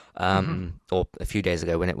 or a few days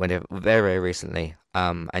ago, when it very, very recently.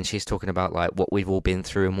 And she's talking about like what we've all been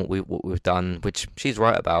through and what we've done, which she's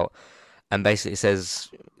right about, and basically says,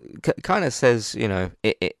 kind of says, you know,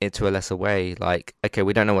 it to a lesser way, like, okay,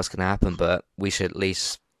 we don't know what's going to happen, but we should at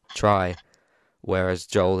least try. Whereas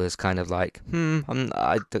Joel is kind of like,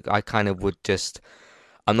 I kind of would just,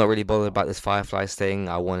 I'm not really bothered about this Fireflies thing.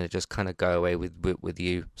 I want to just kind of go away with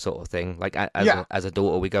you, sort of thing. Like as a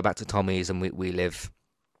daughter, we go back to Tommy's and we live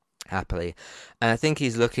happily. And I think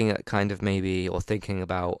he's looking at kind of maybe, or thinking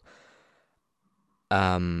about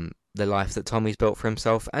the life that Tommy's built for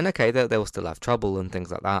himself. And okay, they'll still have trouble and things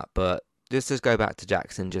like that, but just go back to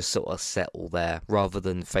Jackson, just sort of settle there rather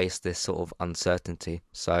than face this sort of uncertainty.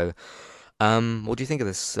 So. What do you think of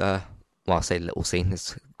this? Well, I'll say little scene.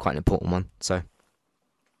 It's quite an important one. So,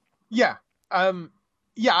 yeah,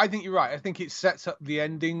 I think you're right. I think it sets up the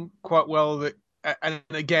ending quite well. That, and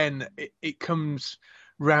again, it comes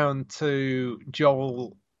round to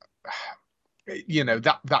Joel. You know,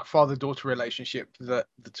 that father-daughter relationship that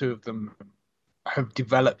the two of them have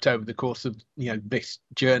developed over the course of, you know, this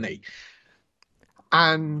journey,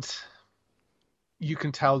 and you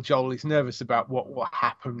can tell Joel is nervous about what will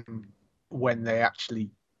happen when they actually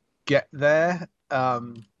get there.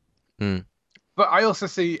 But I also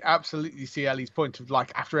absolutely see Ellie's point of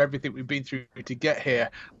like, after everything we've been through to get here,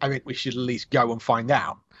 I think we should at least go and find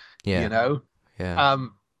out. Yeah. You know? Yeah.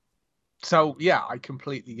 So yeah, I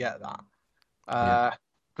completely get that.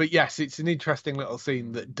 But yes, it's an interesting little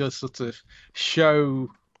scene that does sort of show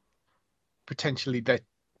potentially the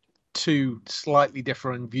two slightly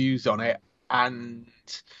different views on it, and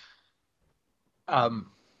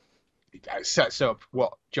it sets up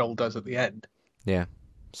what Joel does at the end. Yeah.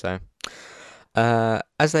 So,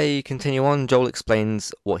 as they continue on, Joel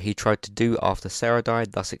explains what he tried to do after Sarah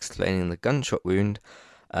died, thus explaining the gunshot wound.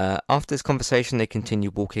 After this conversation, they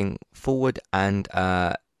continue walking forward, and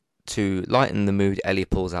to lighten the mood, Ellie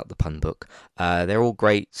pulls out the pun book. They're all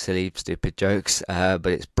great, silly, stupid jokes, but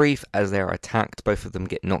it's brief as they are attacked. Both of them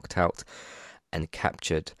get knocked out and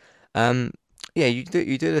captured. Yeah, you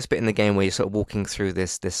do this bit in the game where you're sort of walking through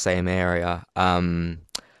this same area.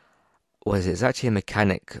 What is it? It's actually a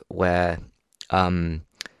mechanic where did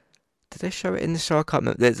they show it in the show? I can't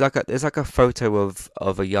remember. There's like a photo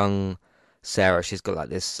of a young Sarah. She's got like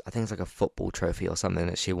this, I think it's like a football trophy or something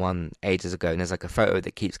that she won ages ago, and there's like a photo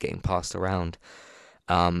that keeps getting passed around.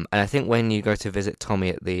 And I think when you go to visit Tommy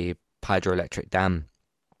at the hydroelectric dam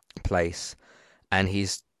place, and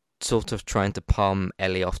he's sort of trying to palm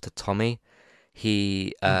Ellie off to Tommy,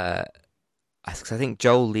 I think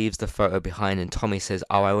Joel leaves the photo behind, and Tommy says,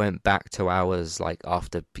 "Oh, I went back to hours, like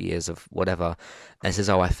after years of whatever," and says,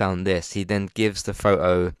 "Oh, I found this." He then gives the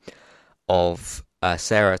photo of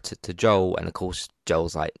Sarah to Joel, and of course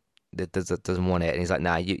Joel's like, doesn't want it, and he's like,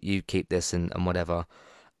 "Nah, you keep this and whatever."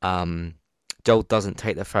 Joel doesn't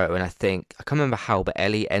take the photo, and I can't remember how, but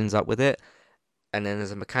Ellie ends up with it, and then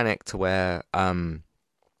there's a mechanic to where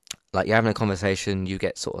like you're having a conversation, you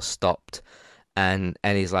get sort of stopped. And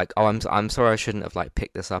he's like, "Oh, I'm sorry, I shouldn't have like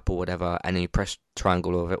picked this up or whatever." And then you press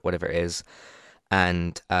triangle or whatever it is,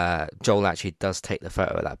 and Joel actually does take the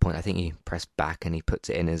photo at that point. I think he pressed back and he puts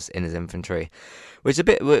it in his inventory, which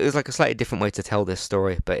it was like a slightly different way to tell this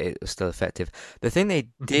story, but it was still effective. The thing they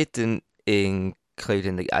didn't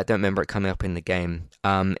include I don't remember it coming up in the game,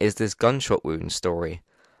 is this gunshot wound story,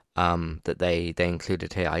 that they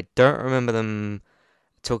included here. I don't remember them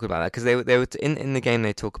talking about that, because they were in the game.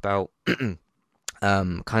 They talk about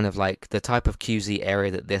kind of like the type of QZ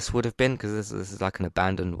area that this would have been, because this is like an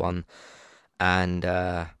abandoned one, and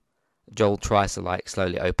Joel tries to like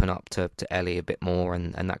slowly open up to Ellie a bit more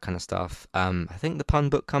and that kind of stuff. I think the pun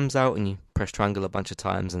book comes out and you press triangle a bunch of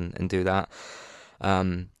times and do that,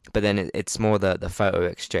 but then it's more the photo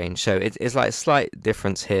exchange, so it's like a slight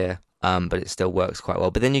difference here, but it still works quite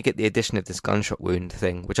well. But then you get the addition of this gunshot wound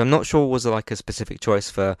thing, which I'm not sure was like a specific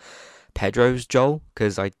choice for Pedro's Joel,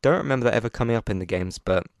 because I don't remember that ever coming up in the games.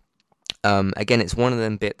 But again, it's one of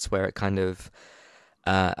them bits where it kind of,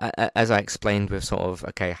 as I explained with sort of,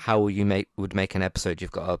 okay, how would make an episode.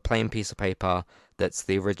 You've got a plain piece of paper that's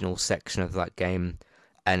the original section of that game,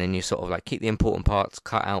 and then you sort of like keep the important parts,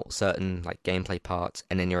 cut out certain like gameplay parts,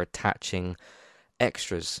 and then you're attaching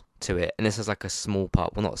extras to it. And this is like a small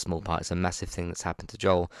part, well, not a small part, it's a massive thing that's happened to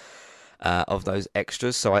Joel. of those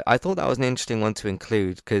extras. So I thought that was an interesting one to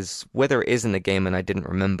include, because whether it is in the game and I didn't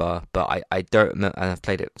remember, but I don't remember, and I've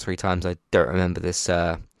played it 3 times, I don't remember this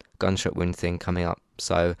gunshot wound thing coming up.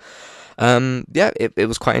 So yeah, it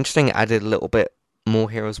was quite interesting. It added a little bit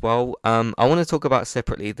more here as well. I want to talk about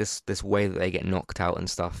separately this way that they get knocked out and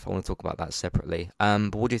stuff. I want to talk about that separately.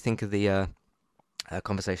 But what do you think of the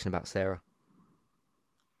conversation about Sarah?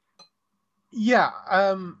 Yeah,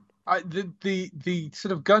 the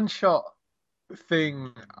sort of gunshot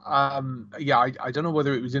thing, yeah, I don't know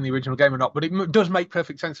whether it was in the original game or not, but it does make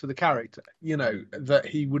perfect sense for the character, that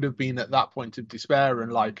he would have been at that point of despair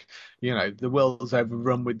and like, the world's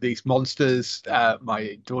overrun with these monsters,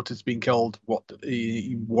 my daughter's been killed,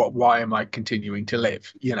 why am I continuing to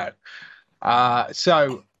live,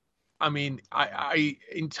 so I mean, I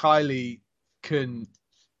entirely can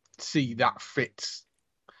see that fits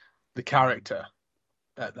the character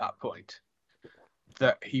at that point,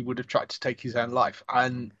 that he would have tried to take his own life.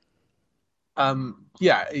 And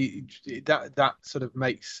yeah, that sort of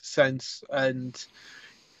makes sense, and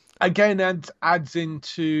again adds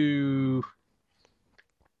into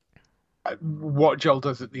what Joel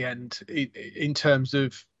does at the end in terms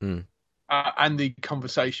of and the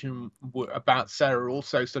conversation about Sarah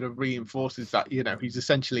also sort of reinforces that, he's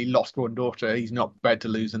essentially lost one daughter, he's not prepared to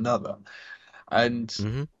lose another.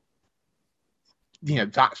 And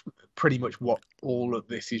that's pretty much what all of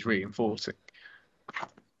this is reinforcing.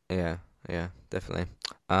 Yeah, definitely.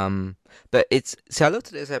 But I looked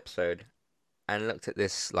at this episode and looked at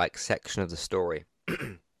this like section of the story.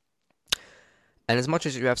 And as much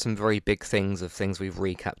as you have some very big things we've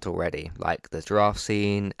recapped already, like the giraffe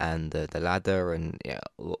scene and the ladder and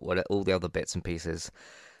all the other bits and pieces,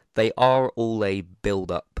 they are all a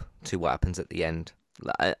build up to what happens at the end.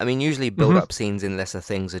 I mean, usually build-up scenes in lesser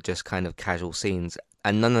things are just kind of casual scenes,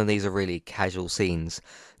 and none of these are really casual scenes.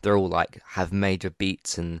 They're all like have major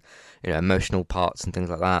beats and emotional parts and things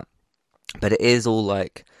like that. But it is all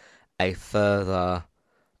like a further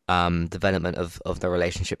development of the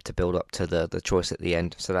relationship to build up to the choice at the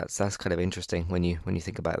end. So that's kind of interesting when you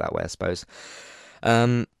think about it that way, I suppose.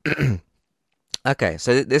 Okay,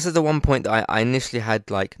 so this is the one point that I initially had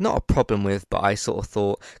like not a problem with, but I sort of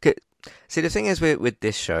thought. See, the thing is with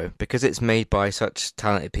this show, because it's made by such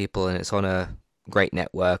talented people and it's on a great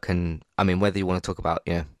network, and I mean, whether you want to talk about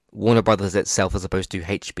Warner Brothers itself as opposed to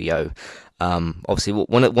HBO, obviously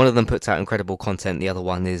one of them puts out incredible content, the other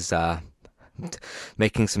one is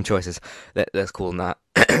making some choices. Let's call them that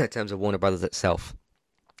in terms of Warner Brothers itself.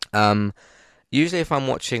 Usually if I'm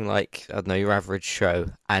watching like, I don't know, your average show,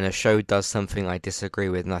 and a show does something I disagree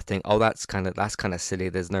with and I think, oh, that's kind of silly,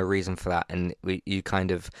 there's no reason for that, and you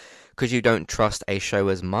kind of, because you don't trust a show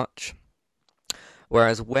as much.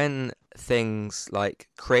 Whereas when things like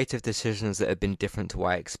creative decisions that have been different to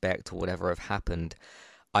what I expect or whatever have happened,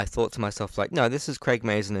 I thought to myself like, no, this is Craig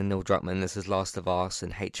Mazin and Neil Druckmann, this is Last of Us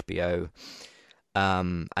and HBO,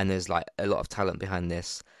 and there's like a lot of talent behind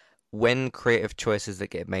this. When creative choices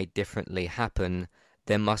that get made differently happen,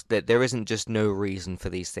 there isn't just no reason for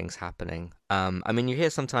these things happening. I mean, you hear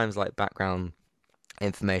sometimes like background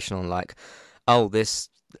information on like, oh, this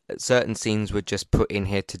certain scenes were just put in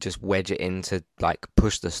here to just wedge it in to like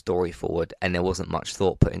push the story forward, and there wasn't much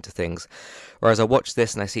thought put into things. Whereas I watch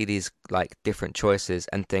this and I see these like different choices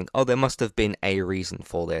and think, oh, there must have been a reason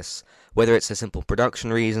for this, whether it's a simple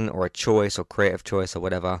production reason or a choice or creative choice or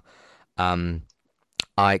whatever.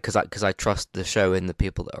 Because I trust the show and the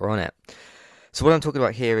people that are on it. So what I'm talking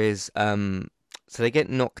about here is, so they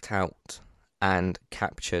get knocked out and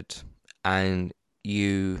captured, and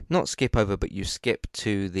you not skip over, but you skip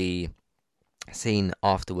to the scene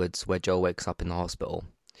afterwards where Joel wakes up in the hospital.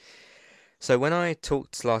 So when I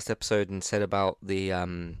talked last episode and said about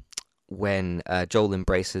the when Joel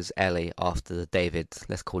embraces Ellie after the David,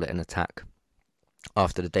 let's call it an attack,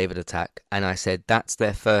 after the David attack, and I said that's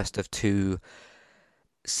their first of two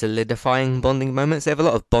solidifying bonding moments. They have a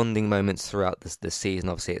lot of bonding moments throughout this season.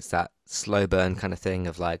 Obviously it's that slow burn kind of thing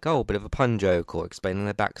of like, oh, a bit of a pun joke or explaining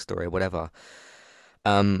their backstory or whatever.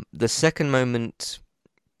 The second moment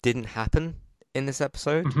didn't happen in this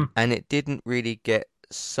episode, and it didn't really get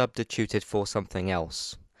substituted for something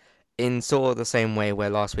else, in sort of the same way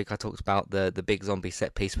where last week I talked about the big zombie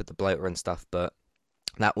set piece with the bloater and stuff, but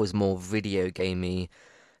that was more video gamey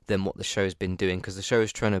than what the show's been doing, because the show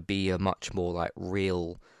is trying to be a much more like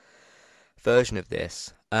real version of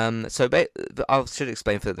this. So I should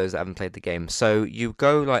explain for those that haven't played the game. So you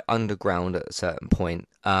go like underground at a certain point.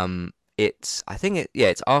 It's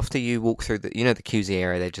after you walk through the the QZ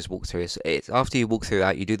area they just walk through. It's after you walk through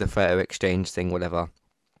that, you do the photo exchange thing, whatever,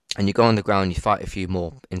 and you go underground, you fight a few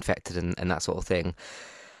more infected and that sort of thing.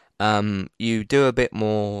 You do a bit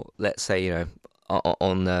more, let's say,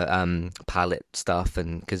 on the pallet stuff,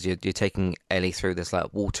 and because you're taking Ellie through this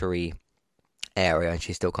like watery area and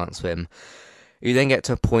she still can't swim. You then get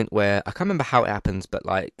to a point where I can't remember how it happens, but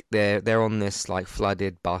like they're on this like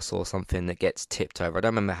flooded bus or something that gets tipped over. I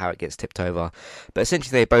don't remember how it gets tipped over, but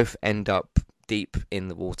essentially they both end up deep in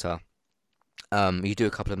the water. You do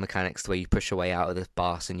a couple of mechanics where you push your way out of this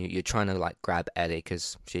bus and you're trying to like grab Ellie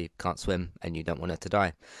because she can't swim and you don't want her to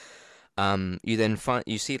die. You then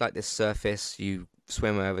you see like this surface, you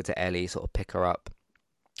swim over to Ellie, sort of pick her up,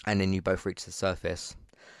 and then you both reach the surface.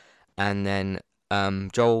 And then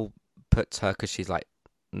Joel puts her, because she's like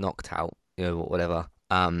knocked out, whatever.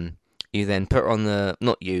 You then put her on the,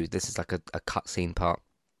 not you, this is like a cutscene part.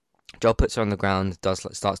 Joel puts her on the ground,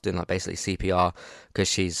 starts doing like basically CPR because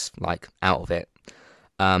she's like out of it.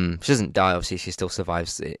 She doesn't die, obviously, she still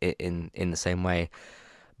survives in the same way.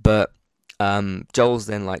 But Joel's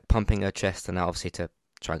then like pumping her chest and obviously to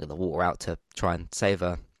try and get the water out to try and save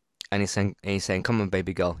her. And he's saying, "Come on,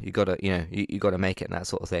 baby girl, you gotta, you gotta make it," and that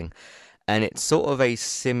sort of thing. And it's sort of a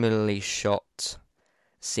similarly shot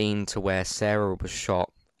scene to where Sarah was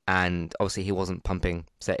shot, and obviously he wasn't pumping,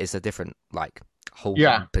 so it's a different like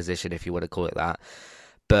holding position, if you want to call it that.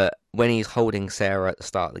 But when he's holding Sarah at the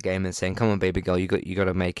start of the game and saying, "Come on, baby girl, you got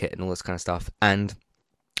to make it," and all this kind of stuff. And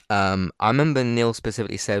I remember Neil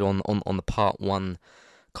specifically said on the part 1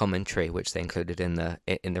 commentary, which they included in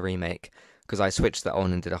the remake, because I switched that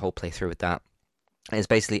on and did a whole playthrough with that. And it's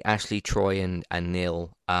basically Ashley, Troy, and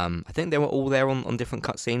Neil. I think they were all there on different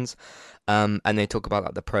cutscenes, and they talk about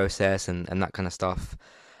like the process and that kind of stuff.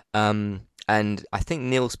 And I think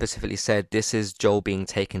Neil specifically said this is Joel being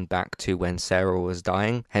taken back to when Sarah was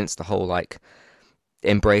dying, hence the whole like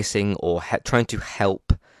embracing or trying to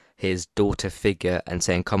help his daughter figure and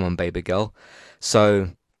saying, "Come on, baby girl." So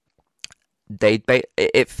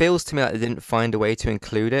it feels to me like they didn't find a way to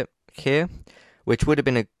include it here, which would have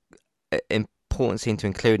been a important scene to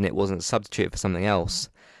include, and it wasn't substituted for something else.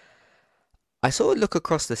 I sort of look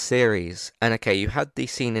across the series, and okay, you had the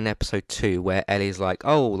scene in episode 2 where Ellie's like,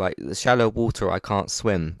 "Oh, like the shallow water, I can't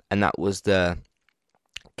swim," and that was the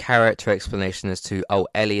character explanation as to, oh,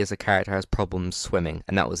 Ellie as a character has problems swimming,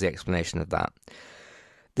 and that was the explanation of that.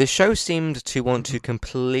 The show seemed to want to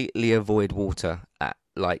completely avoid water at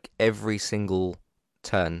like every single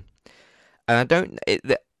turn, and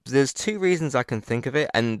there's 2 reasons I can think of it,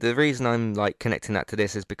 and the reason I'm like connecting that to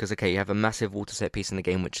this is because, okay, you have a massive water set piece in the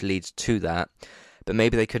game which leads to that, but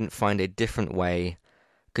maybe they couldn't find a different way,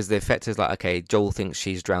 because the effect is like, okay, Joel thinks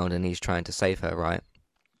she's drowned and he's trying to save her, right?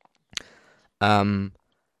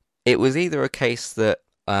 It was either a case that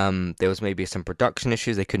there was maybe some production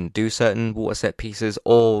issues, they couldn't do certain water set pieces,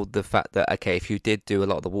 or the fact that, okay, if you did do a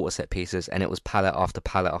lot of the water set pieces and it was palette after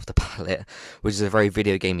palette after palette, which is a very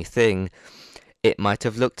video gamey thing, it might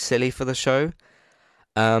have looked silly for the show,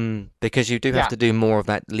 because you do have to do more of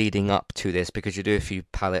that leading up to this, because you do a few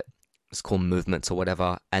palette, it's called movements or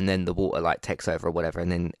whatever, and then the water like takes over or whatever,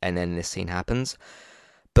 and then this scene happens.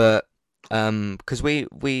 But because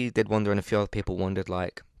we did wonder, and a few other people wondered,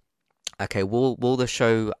 like, okay, will the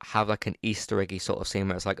show have like an Easter eggy sort of scene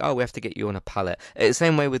where it's like, oh, we have to get you on a pallet? It's the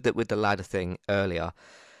same way with the ladder thing earlier,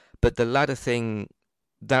 but the ladder thing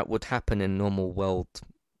that would happen in normal world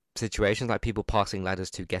situations, like people passing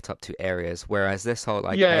ladders to get up to areas, whereas this whole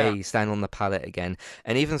like, hey, stand on the pallet again,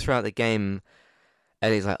 and even throughout the game,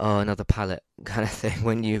 Ellie's like, oh, another pallet kind of thing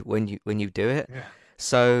when you do it.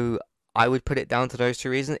 So I would put it down to those 2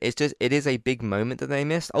 reasons. It's just, it is a big moment that they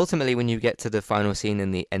missed. Ultimately, when you get to the final scene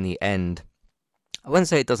in the end, I wouldn't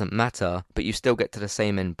say it doesn't matter, but you still get to the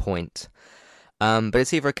same end point. But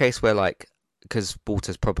it's either a case where, like, because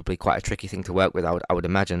water's probably quite a tricky thing to work with, I would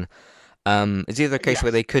imagine. It's either a case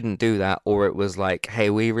where they couldn't do that, or it was like, hey,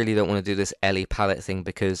 we really don't want to do this Ellie palette thing,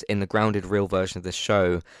 because in the grounded real version of the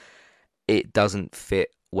show, it doesn't fit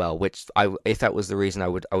well, which if that was the reason, I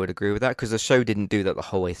would agree with that, because the show didn't do that the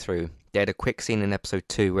whole way through. They had a quick scene in episode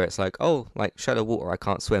 2 where it's like, oh, like shallow water, I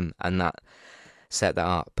can't swim, and that set that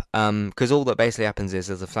up. Because all that basically happens is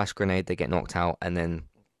there's a flash grenade, they get knocked out, and then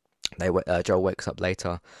Joel wakes up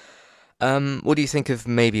later. What do you think of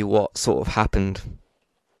maybe what sort of happened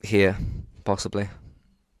here, possibly?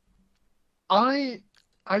 I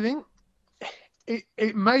think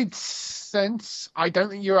it made sense. I don't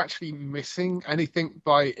think you're actually missing anything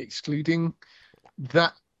by excluding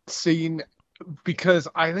that scene, because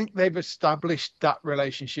I think they've established that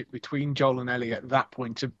relationship between Joel and Ellie at that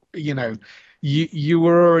point. You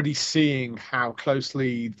were already seeing how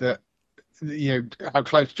closely how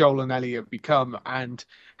close Joel and Ellie have become, and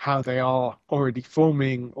how they are already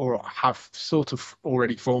forming, or have sort of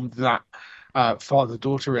already formed, that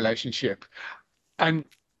father-daughter relationship, and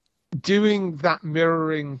doing that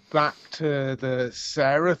mirroring back to the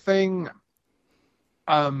Sarah thing,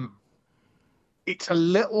 it's a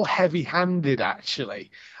little heavy-handed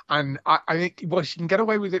actually, and I think she can get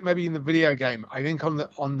away with it maybe in the video game. I think on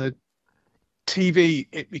the TV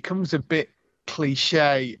it becomes a bit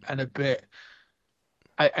cliche and a bit.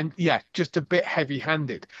 Just a bit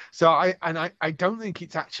heavy-handed. So I don't think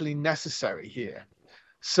it's actually necessary here.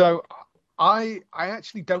 So I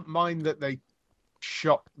actually don't mind that they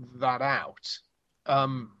shot that out,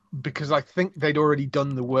 because I think they'd already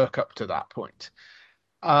done the work up to that point.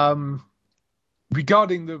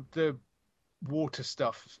 Regarding the water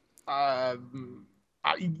stuff,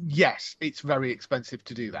 yes, it's very expensive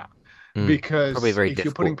to do that, because probably very if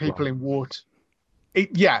you're putting difficult people role. in water.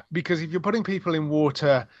 Because if you're putting people in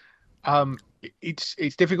water,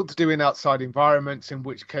 it's difficult to do in outside environments. In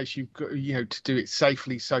which case, you've got, to do it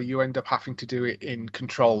safely, so you end up having to do it in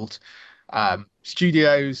controlled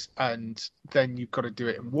studios, and then you've got to do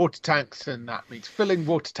it in water tanks, and that means filling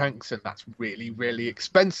water tanks, and that's really, really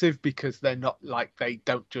expensive because they're not like, they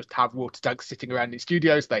don't just have water tanks sitting around in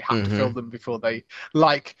studios. They have to fill them before they,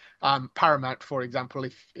 like Paramount, for example,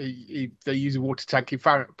 if they use a water tank in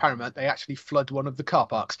Paramount, they actually flood one of the car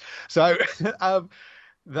parks. So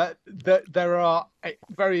that there are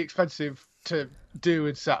very expensive to do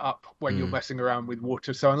and set up when you're messing around with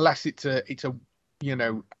water. So unless it's a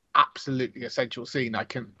absolutely essential scene, I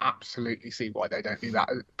can absolutely see why they don't do that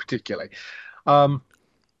particularly. I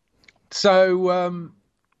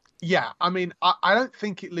mean, I don't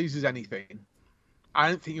think it loses anything. I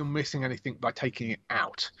don't think you're missing anything by taking it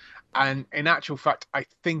out. And in actual fact, I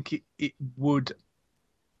think it would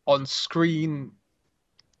on screen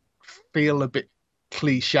feel a bit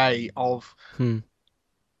cliche of and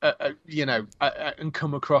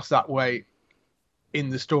come across that way in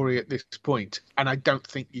the story at this point, and I don't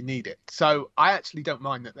think you need it. So I actually don't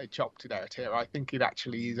mind that they chopped it out here. I think it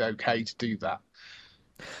actually is okay to do that.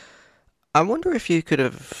 I wonder if you could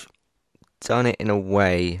have done it in a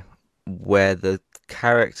way where the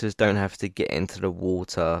characters don't have to get into the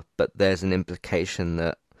water, but there's an implication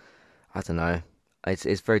that, I don't know,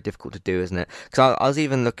 it's very difficult to do, isn't it? Because I was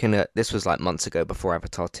even looking at, this was like months ago before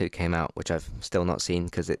Avatar 2 came out, which I've still not seen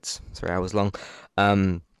because it's 3 hours long.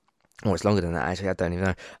 Or it's longer than that, actually. I don't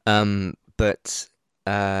even know.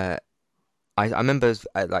 I remember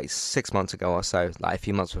like 6 months ago or so, like a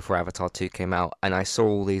few months before Avatar 2 came out, and I saw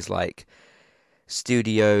all these like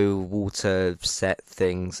studio water set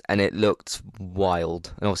things, and it looked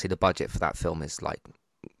wild. And obviously the budget for that film is like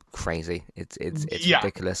crazy. It's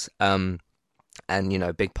ridiculous. And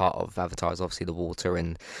a big part of Avatar is obviously the water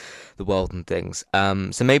and the world and things.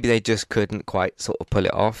 So maybe they just couldn't quite sort of pull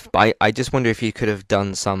it off. But I just wonder if you could have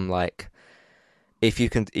done some, like, if you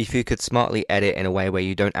could smartly edit in a way where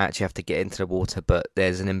you don't actually have to get into the water, but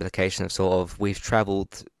there's an implication of sort of, we've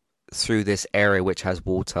traveled through this area which has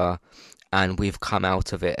water, and we've come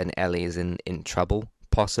out of it, and Ellie is in trouble,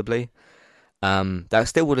 possibly. That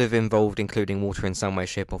still would have involved including water in some way,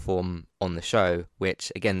 shape, or form on the show,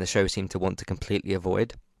 which again the show seemed to want to completely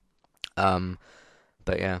avoid. But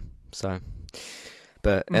yeah, so.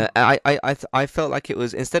 But I felt like it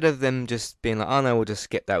was, instead of them just being like, oh no, we'll just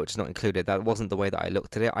skip that, which is not included. That wasn't the way that I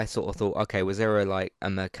looked at it. I sort of thought, okay, was there a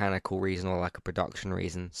mechanical reason or like a production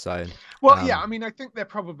reason? So. Well, yeah, I mean, I think there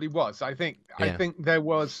probably was. I think there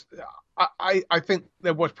was. I think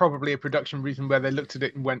there was probably a production reason where they looked at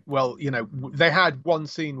it and went, well, they had one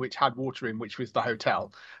scene which had water in, which was the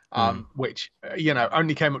hotel, which,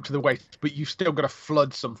 only came up to the waist, but you've still got to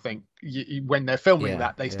flood something when they're filming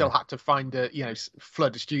that. They still had to find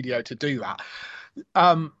flood a studio to do that.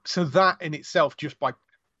 So that in itself, just by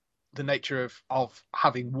the nature of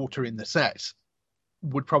having water in the set,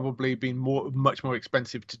 would probably be much more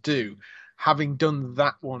expensive to do. Having done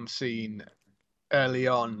that one scene early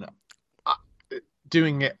on,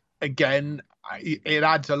 doing it again, it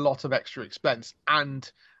adds a lot of extra expense, and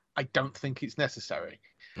I don't think it's necessary.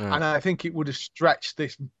 And I think it would have stretched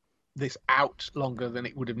this out longer than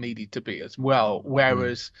it would have needed to be as well.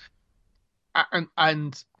 Whereas,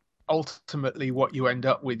 and ultimately, what you end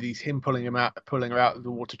up with is him pulling her out of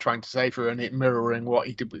the water, trying to save her, and it mirroring what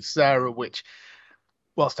he did with Sarah, which,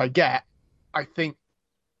 whilst I think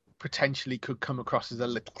potentially could come across as a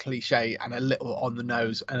little cliche and a little on the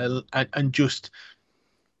nose, and just,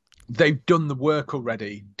 they've done the work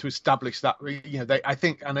already to establish that. I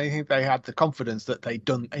think they had the confidence that they'd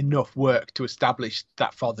done enough work to establish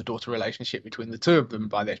that father-daughter relationship between the two of them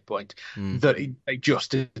by this point, that they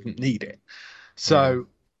just didn't need it. So,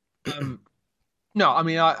 no, I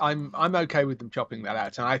mean, I'm okay with them chopping that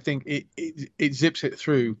out, and I think it zips it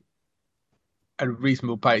through at a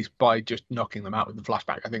reasonable pace by just knocking them out with the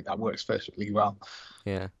flashback. I think that works perfectly well.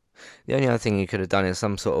 Yeah. The only other thing you could have done is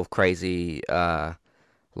some sort of crazy,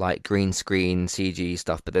 like green screen CG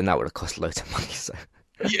stuff, but then that would have cost loads of money. So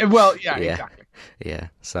Yeah, well, yeah, Yeah. exactly. yeah.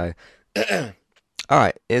 So, all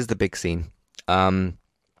right. Here's the big scene.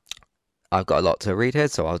 I've got a lot to read here,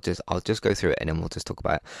 so I'll just go through it and then we'll just talk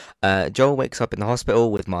about it. Joel wakes up in the hospital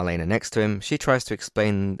with Marlena next to him. She tries to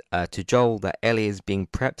explain to Joel that Ellie is being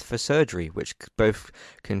prepped for surgery, which both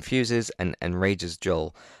confuses and enrages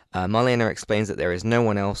Joel. Marlena explains that there is no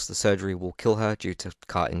one else. The surgery will kill her due to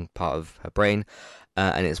cutting part of her brain,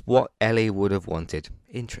 and it's what Ellie would have wanted.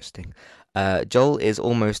 Interesting. Joel is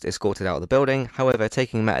almost escorted out of the building. However,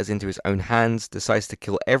 taking matters into his own hands, decides to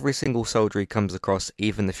kill every single soldier he comes across,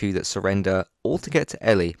 even the few that surrender, all to get to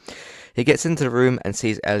Ellie. He gets into the room and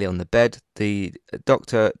sees Ellie on the bed. The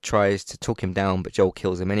doctor tries to talk him down, but Joel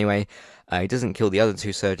kills him anyway. He doesn't kill the other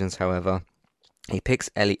two surgeons, however. He picks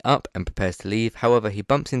Ellie up and prepares to leave. However, he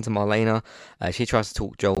bumps into Marlena. She tries to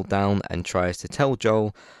talk Joel down and tries to tell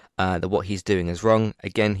Joel that what he's doing is wrong.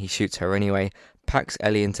 Again, he shoots her anyway, packs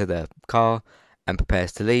Ellie into the car and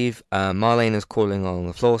prepares to leave. Marlena's crawling on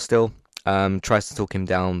the floor still, tries to talk him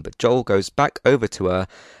down, but Joel goes back over to her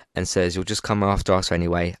and says, "You'll just come after us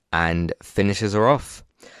anyway," and finishes her off.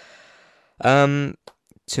 To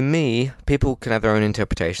me, people can have their own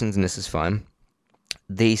interpretations, and this is fine.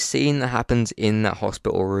 The scene that happens in that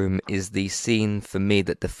hospital room is the scene for me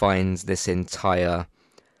that defines this entire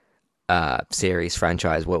series,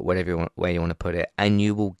 franchise, whatever way you want to put it, and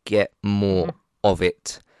you will get more of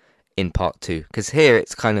it in part 2. Because here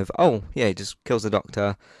it's kind of, oh yeah, he just kills the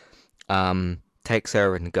doctor, takes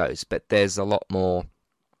her and goes. But there's a lot more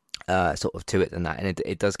sort of to it than that, and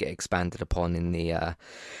it does get expanded upon in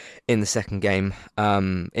the second game,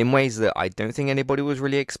 in ways that I don't think anybody was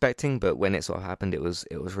really expecting. But when it sort of happened, it was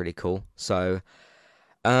really cool. So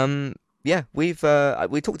yeah, we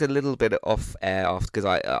talked a little bit off air after, because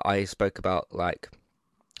I spoke about, like,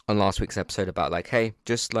 on last week's episode about, like, hey,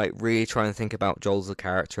 just like really try and think about Joel as a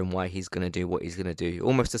character and why he's gonna do what he's gonna do,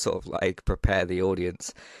 almost to sort of like prepare the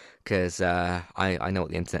audience, because I know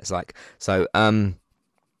what the internet's like. So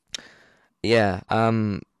yeah,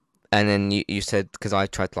 and then you said, because I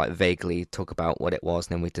tried to like vaguely talk about what it was,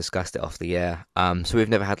 and then we discussed it off the air. So we've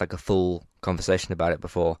never had like a full conversation about it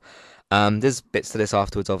before. There's bits to this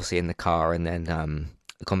afterwards, obviously in the car, and then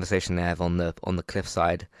the conversation they have on the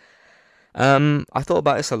cliffside. I thought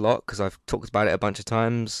about this a lot because I've talked about it a bunch of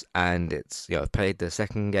times, and it's, you know, I've played the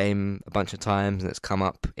second game a bunch of times, and it's come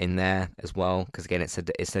up in there as well. Because again, it's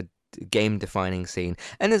a game-defining scene,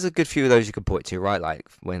 and there's a good few of those you could point to, right? Like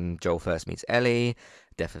when Joel first meets Ellie,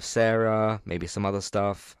 death of Sarah, maybe some other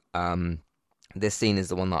stuff. This scene is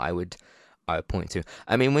the one that I would point to.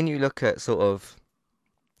 I mean, when you look at sort of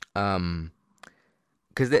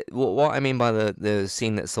because what I mean by the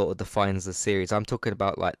scene that sort of defines the series, I'm talking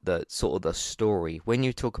about like the sort of the story. When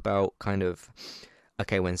you talk about kind of,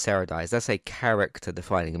 okay, when Sarah dies, that's a character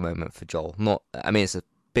defining moment for Joel. Not, I mean, it's a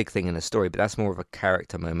big thing in the story, but that's more of a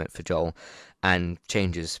character moment for Joel, and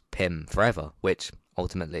changes him forever, which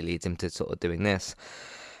ultimately leads him to sort of doing this.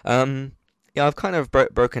 Yeah, I've kind of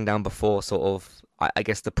broken down before sort of, I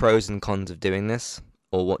guess, the pros and cons of doing this,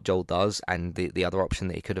 or what Joel does, and the other option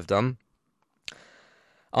that he could have done.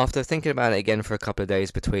 After thinking about it again for a couple of days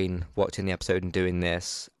between watching the episode and doing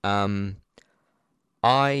this, again,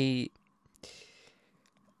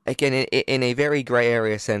 in a very grey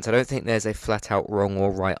area sense, I don't think there's a flat out wrong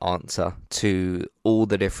or right answer to all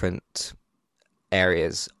the different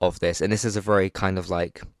areas of this, and this is a very kind of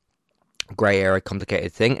like grey area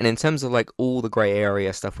complicated thing. And in terms of like all the grey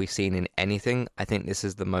area stuff we've seen in anything, I think this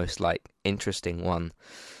is the most like interesting one.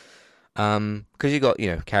 Because you got, you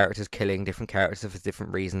know, characters killing different characters for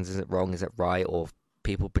different reasons. Is it wrong? Is it right? Or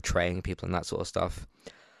people betraying people and that sort of stuff.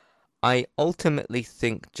 I ultimately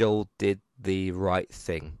think Joel did the right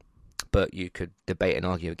thing, but you could debate and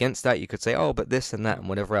argue against that. You could say, oh, but this and that and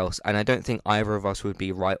whatever else. And I don't think either of us would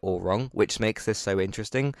be right or wrong, which makes this so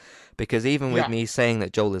interesting. Because even with me saying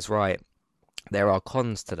that Joel is right, there are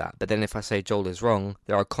cons to that. But then if I say Joel is wrong,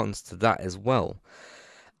 there are cons to that as well.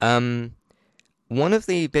 One of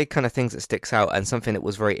the big kind of things that sticks out, and something that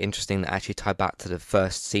was very interesting that actually tied back to the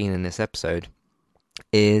first scene in this episode,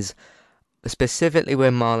 is specifically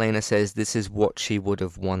when Marlena says this is what she would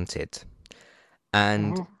have wanted.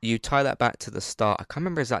 And you tie that back to the start. I can't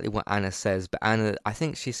remember exactly what Anna says, but Anna, I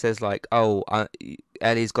think she says like, oh,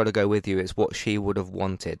 Ellie's got to go with you. It's what she would have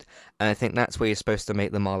wanted. And I think that's where you're supposed to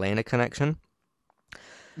make the Marlena connection.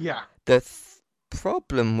 Yeah. The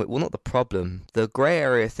problem, well, not the problem, the grey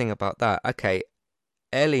area thing about that, okay,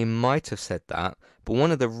 Ellie might have said that, but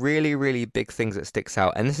one of the really, really big things that sticks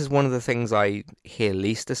out, and this is one of the things I hear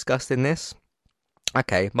least discussed in this.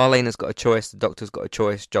 Okay, Marlena's got a choice, the Doctor's got a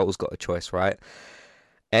choice, Joel's got a choice, right?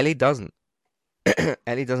 Ellie doesn't.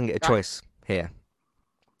 Ellie doesn't get a choice here.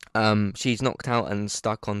 She's knocked out and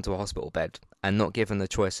stuck onto a hospital bed and not given the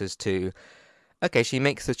choices to... Okay, she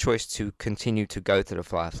makes the choice to continue to go to the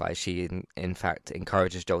Firefly. She, in fact,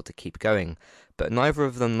 encourages Joel to keep going. But neither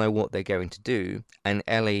of them know what they're going to do, and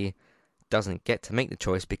Ellie doesn't get to make the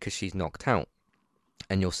choice because she's knocked out.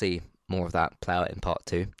 And you'll see more of that play out in part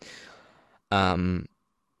 2.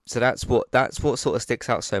 So that's what sort of sticks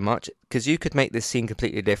out so much, because you could make this scene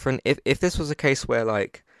completely different. If this was a case where,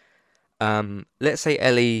 like, let's say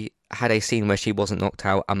Ellie had a scene where she wasn't knocked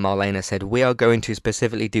out and Marlena said, we are going to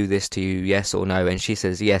specifically do this to you, yes or no, and she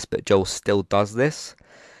says yes, but Joel still does this,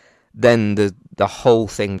 then the whole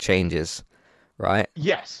thing changes, right?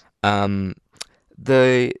 Yes. On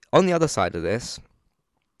the other side of this,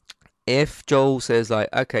 if Joel says, like,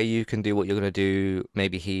 okay, you can do what you're gonna do,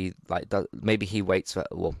 maybe he waits for,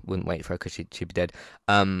 well, wouldn't wait for her because she'd be dead,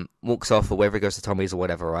 walks off or wherever he goes to Tommy's or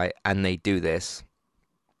whatever, right? And they do this.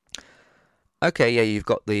 Okay, yeah, you've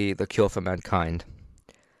got the cure for mankind.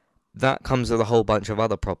 That comes with a whole bunch of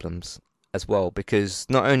other problems as well, because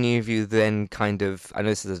not only have you then kind of, I know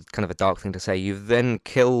this is kind of a dark thing to say, you've then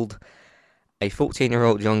killed a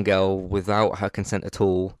 14-year-old young girl without her consent at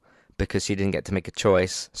all, because she didn't get to make a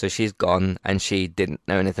choice, so she's gone, and she didn't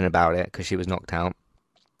know anything about it because she was knocked out.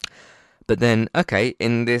 But then, okay,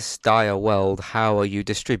 in this dire world, how are you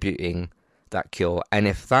distributing that cure? And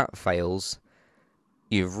if that fails,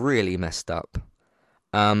 you've really messed up.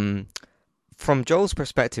 From Joel's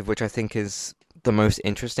perspective, which I think is the most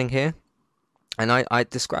interesting here, and I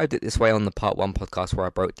described it this way on the Part 1 podcast where I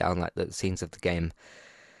broke down like the scenes of the game.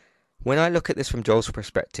 When I look at this from Joel's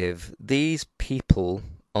perspective, these people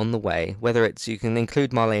on the way, whether it's, you can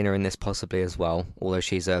include Marlena in this possibly as well, although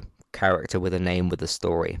she's a character with a name with a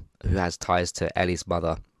story, who has ties to Ellie's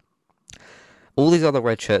mother. All these other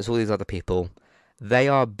red shirts, all these other people, they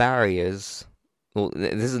are barriers. Well,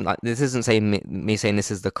 this isn't saying me saying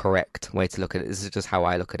this is the correct way to look at it. This is just how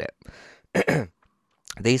I look at it.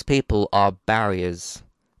 These people are barriers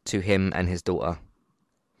to him and his daughter,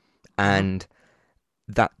 and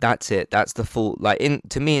that's it. That's the full, like,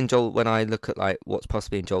 to me and Joel, when I look at like what's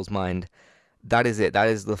possibly in Joel's mind, that is it. That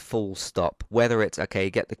is the full stop. Whether it's okay,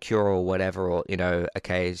 get the cure or whatever, or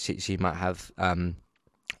okay, she might have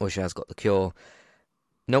or she has got the cure.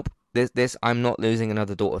 Nope. This I'm not losing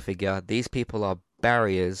another daughter figure. These people are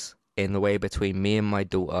barriers in the way between me and my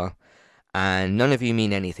daughter, and none of you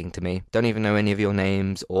mean anything to me. Don't even know any of your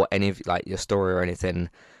names or any of like your story or anything.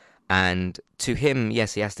 And to him,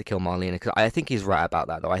 yes, he has to kill Marlena, because I think he's right about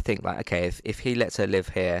that, though. I think, like, okay, if he lets her live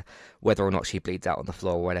here, whether or not she bleeds out on the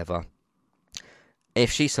floor or whatever,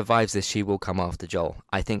 if she survives this, she will come after Joel.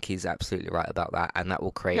 I think he's absolutely right about that, and that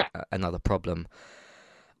will create another problem.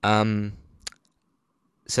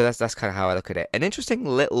 So that's kind of how I look at it. An interesting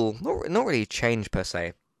little, not really change per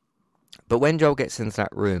se, but when Joel gets into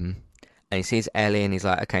that room and he sees Ellie and he's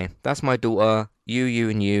like, okay, that's my daughter, you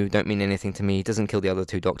and you don't mean anything to me. He doesn't kill the other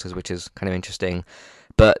 2 doctors, which is kind of interesting.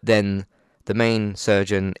 But then the main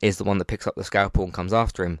surgeon is the one that picks up the scalpel and comes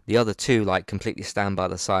after him. The other 2 like completely stand by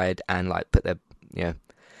the side and like put their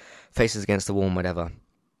faces against the wall and whatever.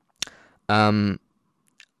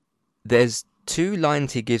 There's 2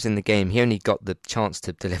 lines he gives in the game. He only got the chance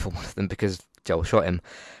to deliver one of them because Joel shot him,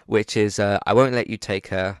 which is, I won't let you take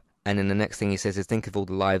her. And then the next thing he says is, think of all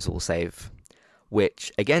the lives we'll save.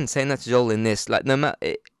 Which, again, saying that to Joel in this, like, no matter,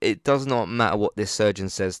 it does not matter what this surgeon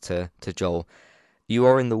says to Joel. You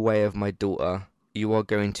are in the way of my daughter. You are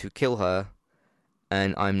going to kill her,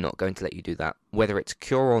 and I'm not going to let you do that. Whether it's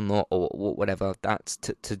cure or not, or whatever, that's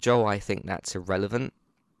to Joel, I think that's irrelevant.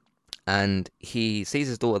 And he sees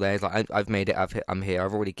his daughter there. He's like, I've made it. I'm here.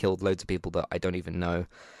 I've already killed loads of people that I don't even know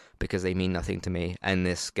because they mean nothing to me. And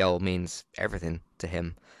this girl means everything to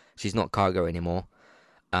him. She's not cargo anymore.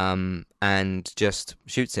 And just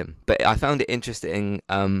shoots him. But I found it interesting.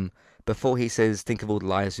 Before he says, think of all the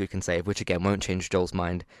lives we can save, which again won't change Joel's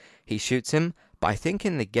mind, he shoots him. But I think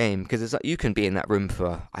in the game, because it's like, you can be in that room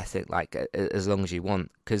for, I think, like as long as you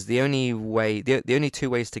want. Because the only way, the only 2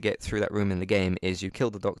 ways to get through that room in the game is you kill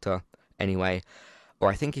the doctor anyway, or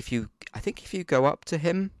I think if you go up to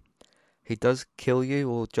him, he does kill you,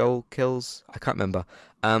 or Joel kills. I can't remember.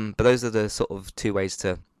 But those are the sort of 2 ways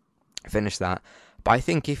to finish that. But I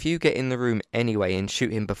think if you get in the room anyway and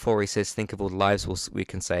shoot him before he says, think of all the lives we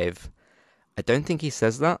can save, I don't think he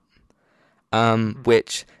says that.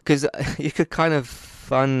 Which, because you could kind of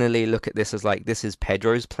funnily look at this as like, this is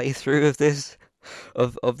Pedro's playthrough of this,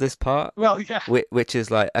 of this part. Well, yeah. Which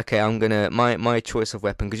is like, okay, I'm gonna my choice of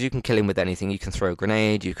weapon, because you can kill him with anything. You can throw a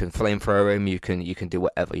grenade, you can flamethrower him, you can do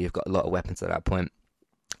whatever. You've got a lot of weapons at that point.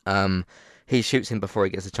 He shoots him before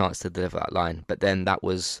he gets a chance to deliver that line. But then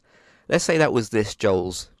let's say that was this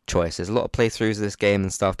Joel's choice. There's a lot of playthroughs of this game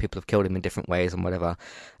and stuff. People have killed him in different ways and whatever.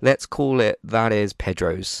 Let's call it that is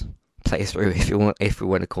Pedro's playthrough, if we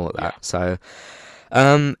want to call it that. Yeah. So,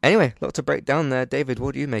 anyway, a lot to break down there. David,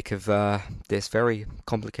 what do you make of this very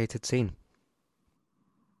complicated scene?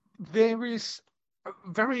 There is a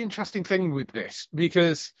very interesting thing with this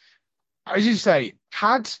because, as you say,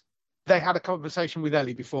 had they had a conversation with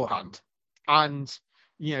Ellie beforehand and,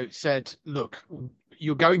 said, look,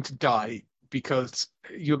 you're going to die because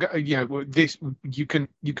you can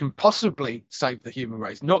possibly save the human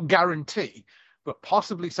race, not guarantee, but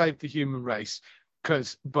possibly save the human race,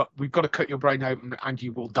 but we've got to cut your brain open and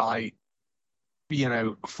you will die,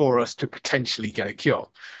 for us to potentially get a cure.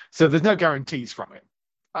 So there's no guarantees from it.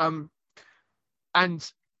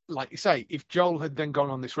 And like you say, if Joel had then gone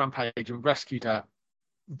on this rampage and rescued her,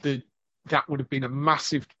 that would have been a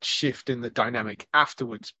massive shift in the dynamic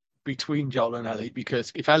afterwards between Joel and Ellie,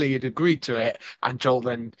 because if Ellie had agreed to it and Joel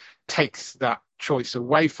then takes that choice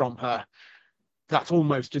away from her, that's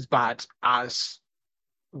almost as bad as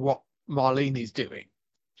what Marlene is doing,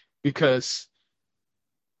 because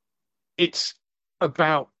it's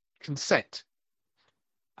about consent.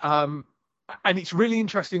 And it's really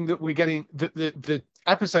interesting that we're getting the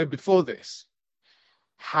episode before this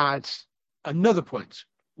had another point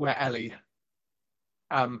where Ellie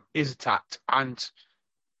is attacked and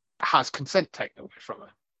has consent taken away from her.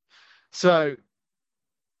 So,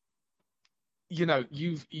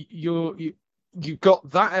 you've got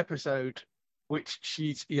that episode, which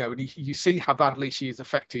she's, you see how badly she is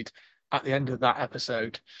affected at the end of that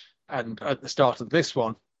episode and at the start of this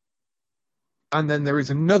one. And then there is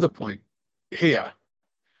another point here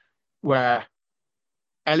where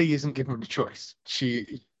Ellie isn't given a choice.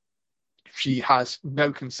 She has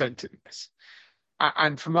no consent in this.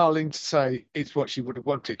 And for Marlene to say it's what she would have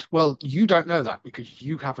wanted, well, you don't know that because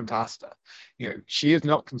you haven't asked her. She has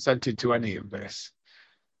not consented to any of this.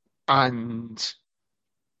 And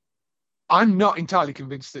I'm not entirely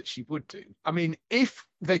convinced that she would do. I mean, if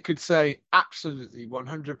they could say absolutely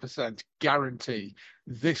 100% guarantee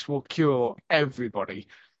this will cure everybody,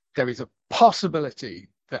 there is a possibility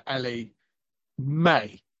that Ellie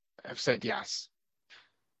may have said yes.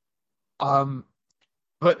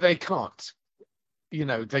 But they can't.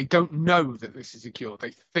 They don't know that this is a cure.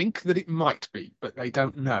 They think that it might be, but they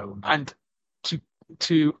don't know. And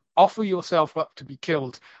to offer yourself up to be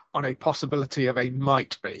killed on a possibility of a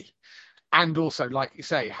might be, and also, like you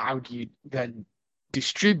say, how do you then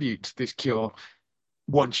distribute this cure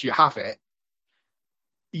once you have it?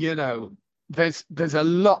 There's a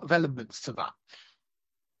lot of elements to that.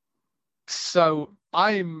 So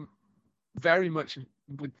I'm very much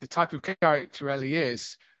with the type of character Ellie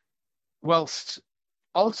is, whilst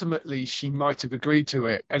ultimately she might have agreed to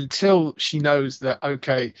it, until she knows that,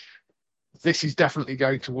 okay, this is definitely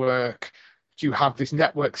going to work. You have this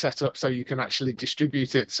network set up so you can actually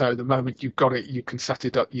distribute it. So the moment you've got it, you can set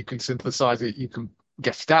it up, you can synthesize it, you can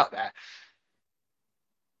get it out there.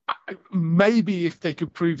 Maybe if they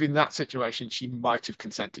could prove in that situation, she might have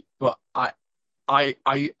consented. But I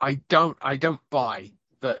don't buy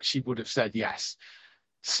that she would have said yes.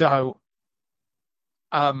 So,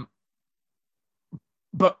 but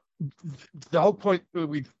the whole point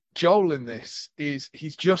with Joel in this is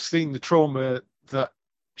he's just seen the trauma that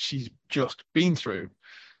she's just been through.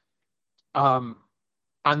 And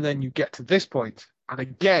then you get to this point, and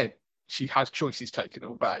again, she has choices taken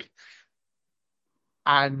away.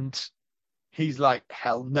 And he's like,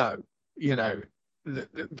 hell no.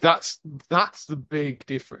 That's the big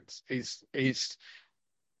difference, is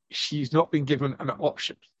she's not been given an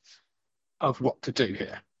option of what to do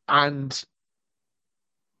here. And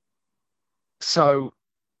so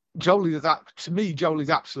Joel is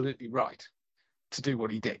absolutely right to do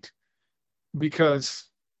what he did, because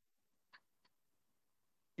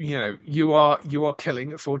you are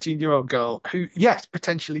killing a 14-year-old girl who, yes,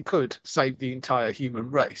 potentially could save the entire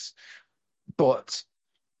human race, but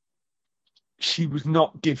she was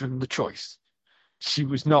not given the choice. She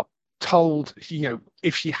was not told,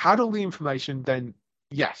 if she had all the information, then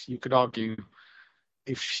yes, you could argue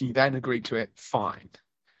if she then agreed to it, fine.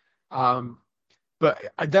 But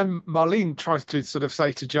then Marlene tries to sort of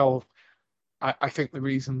say to Joel, I think the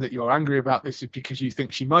reason that you're angry about this is because you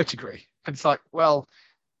think she might agree. And it's like, well,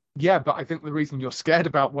 yeah, but I think the reason you're scared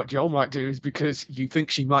about what Joel might do is because you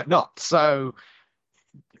think she might not. So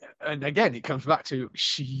and again, it comes back to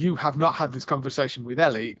you have not had this conversation with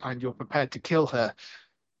Ellie, and you're prepared to kill her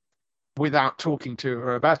without talking to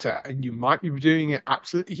her about it. And you might be doing it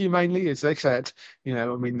absolutely humanely, as they said. I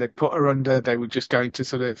mean, they put her under. They were just going to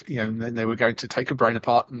sort of, and then they were going to take her brain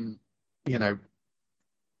apart and,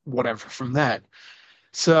 whatever from there.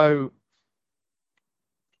 So,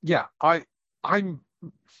 yeah, I'm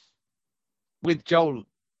with Joel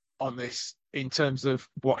on this in terms of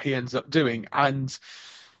what he ends up doing. And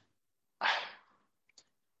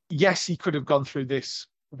yes, he could have gone through this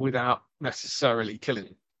without necessarily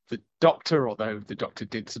killing the doctor, although the doctor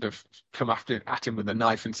did sort of come at him with a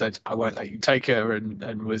knife and said, "I won't let you take her,"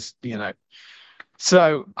 and was,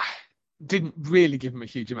 so didn't really give him a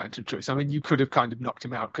huge amount of choice. I mean, you could have kind of knocked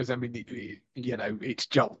him out because, I mean, it's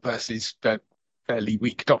Joel versus the fairly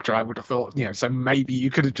weak doctor, I would have thought, so maybe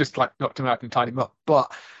you could have just like knocked him out and tied him up.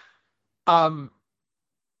 But and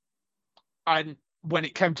when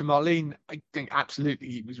it came to Marlene, I think absolutely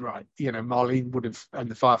he was right. Marlene would have,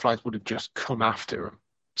 and the Fireflies would have just come after him.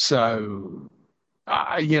 So,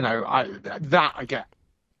 I get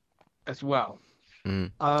as well.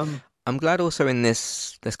 I'm glad also in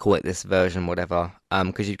this, let's call it this version, whatever,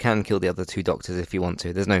 because you can kill the other two doctors if you want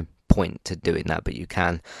to. There's no point to doing that, but you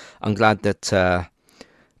can. I'm glad that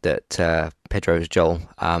Pedro's Joel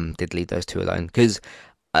did leave those two alone, because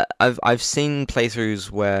I've seen playthroughs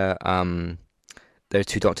where those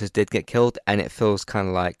two doctors did get killed, and it feels kind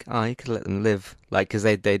of like, oh, you could let them live, like, because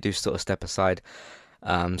they do sort of step aside.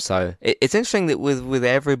 So it's interesting that with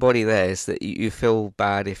everybody there is that you feel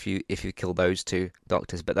bad if you kill those two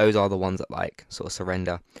doctors, but those are the ones that like sort of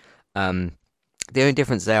surrender. The only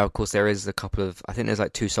difference there, of course, there is a couple of, I think there's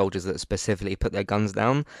like two soldiers that specifically put their guns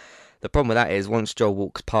down. The problem with that is once Joel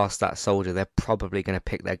walks past that soldier, they're probably going to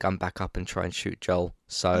pick their gun back up and try and shoot Joel.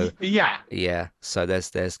 So yeah. So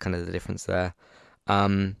there's kind of the difference there. But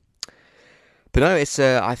no, it's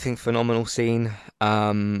I think phenomenal scene.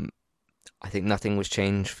 I think nothing was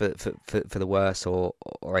changed for the worse or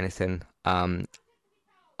anything.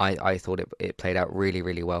 I thought it played out really,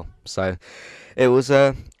 really well. So it was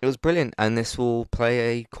brilliant, and this will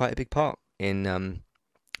play quite a big part in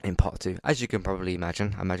part two, as you can probably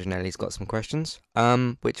imagine. I imagine Ellie's got some questions,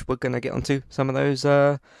 which we're gonna get onto some of those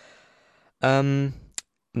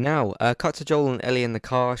now. Cut to Joel and Ellie in the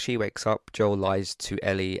car. She wakes up. Joel lies to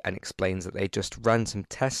Ellie and explains that they just ran some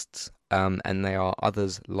tests, and they are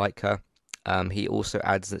others like her. He also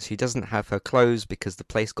adds that she doesn't have her clothes because the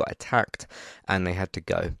place got attacked and they had to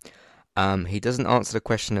go. He doesn't answer the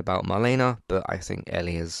question about Marlena, but I think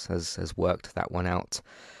Ellie has worked that one out.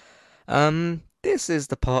 This is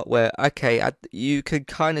the part where, okay, you could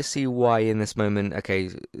kind of see why in this moment, okay,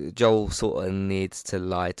 Joel sort of needs to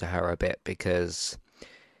lie to her a bit, because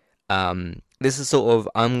this is sort of,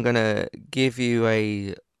 I'm going to give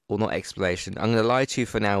you well, not explanation. I'm going to lie to you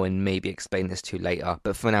for now and maybe explain this to you later.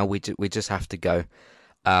 But for now, we just have to go.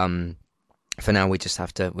 For now, we just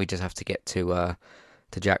have to get to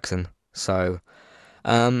Jackson. So,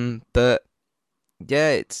 but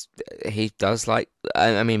yeah, he does like.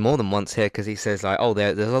 I mean, more than once here, because he says like, oh,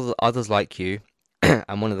 there's others like you.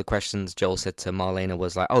 And one of the questions Joel said to Marlena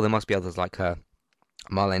was like, oh, there must be others like her.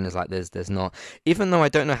 Marlena's like, there's not. Even though I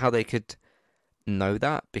don't know how they could know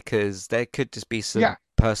that, because there could just be some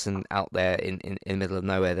person out there in the middle of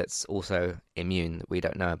nowhere that's also immune that we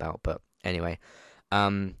don't know about. But anyway,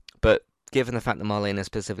 but given the fact that Marlena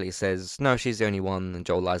specifically says no, she's the only one, and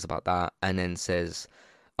Joel lies about that, and then says,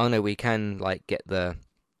 oh no, we can like get the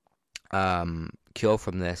cure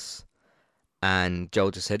from this, and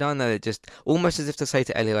Joel just said, oh no, just almost as if to say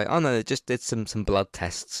to Ellie like, oh no, they just did some blood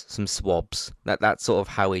tests, some swabs. That's sort of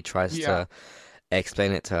how he tries to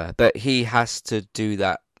explain it to her, but he has to do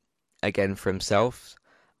that again for himself.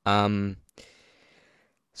 So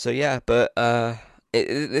yeah, but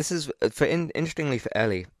this is interestingly for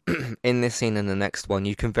Ellie in this scene and the next one,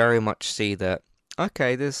 you can very much see that,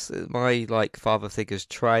 okay, this my like father figure's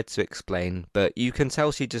tried to explain, but you can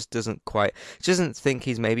tell she just doesn't think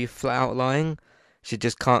he's maybe flat out lying. She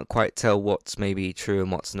just can't quite tell what's maybe true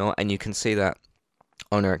and what's not, and you can see that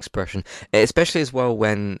on her expression, especially as well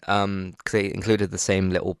when cause they included the same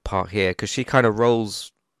little part here, because she kind of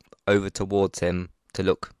rolls over towards him to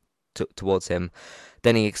look towards him,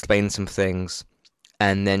 then he explains some things,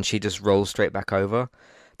 and then she just rolls straight back over.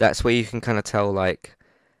 That's where you can kind of tell, like,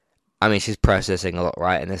 I mean, she's processing a lot,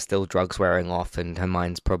 right, and there's still drugs wearing off, and her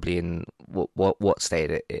mind's probably in what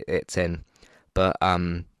state it's in, but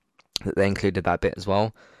they included that bit as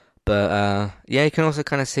well. But yeah, you can also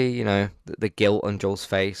kind of see, you know, the guilt on Joel's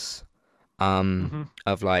face,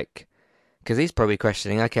 of like, because he's probably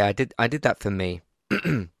questioning, okay, I did that for me,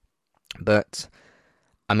 but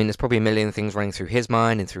I mean, there's probably a million things running through his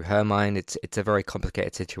mind and through her mind. It's a very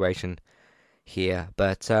complicated situation here,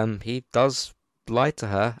 but he does lie to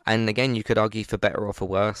her, and again, you could argue for better or for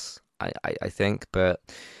worse. I think, but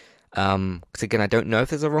 'cause again, I don't know if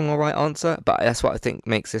there's a wrong or right answer, but that's what I think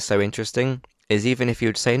makes this so interesting. Is even if you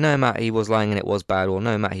would say, no, Matt, he was lying and it was bad, or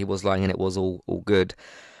no, Matt, he was lying and it was all good.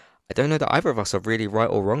 I don't know that either of us are really right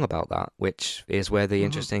or wrong about that, which is where the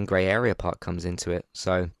interesting grey area part comes into it.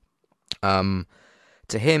 So,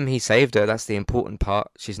 to him, he saved her. That's the important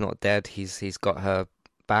part. She's not dead. He's got her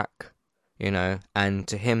back, And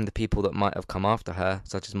to him, the people that might have come after her,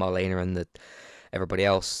 such as Marlena and everybody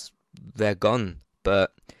else, they're gone.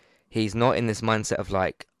 But he's not in this mindset of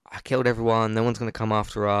like, I killed everyone. No one's going to come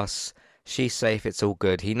after us. She's safe. It's all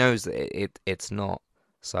good. He knows that it's not.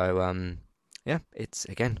 So, yeah, it's,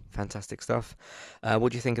 again, fantastic stuff.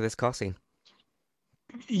 What do you think of this car scene?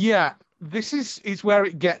 Yeah, this is where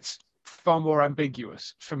it gets far more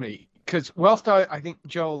ambiguous for me. Because whilst I think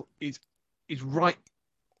Joel is right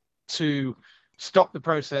to stop the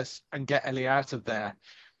process and get Ellie out of there,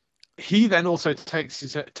 he then also takes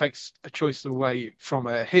a choice away from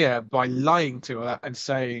her here by lying to her and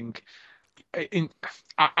saying, and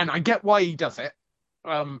I get why he does it,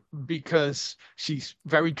 because she's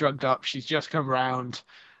very drugged up. She's just come round,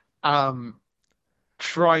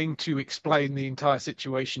 trying to explain the entire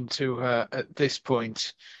situation to her at this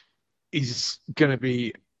point is going to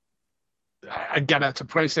be, and get her to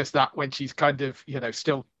process that when she's kind of,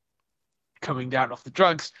 still coming down off the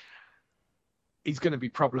drugs, is going to be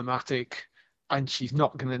problematic, and she's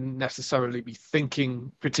not going to necessarily be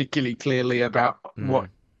thinking particularly clearly about what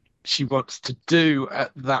she wants to do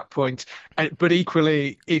at that point. But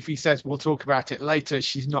equally, if he says we'll talk about it later,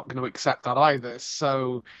 she's not going to accept that either.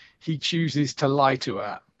 So he chooses to lie to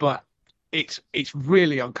her, but it's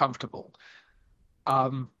really uncomfortable,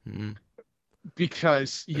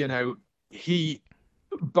 because he,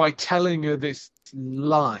 by telling her this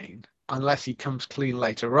line, unless he comes clean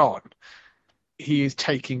later on, he is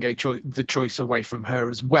taking the choice away from her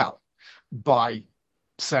as well, by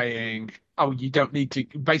saying, oh, you don't need to,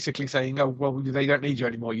 basically saying, oh, well, they don't need you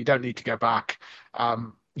anymore. You don't need to go back.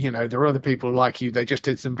 There are other people like you. They just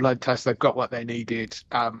did some blood tests. They've got what they needed.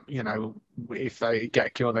 If they get a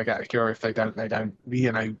cure, they get a cure. If they don't, they don't,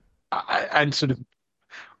 and sort of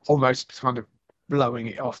almost kind of blowing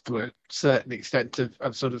it off to a certain extent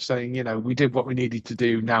of sort of saying, we did what we needed to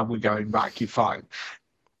do. Now we're going back. You're fine.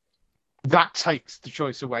 That takes the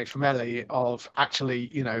choice away from Ellie of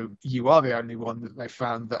actually, you are the only one that they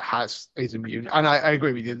found that is immune. And I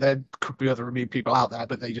agree with you. There could be other immune people out there,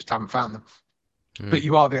 but they just haven't found them. But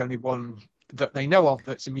you are the only one that they know of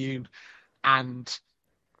that's immune. And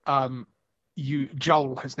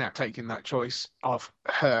Joel has now taken that choice of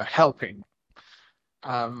her helping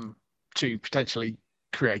to potentially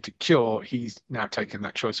create a cure. He's now taken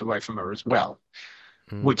that choice away from her as well,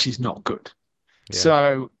 which is not good. Yeah.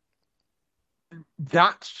 So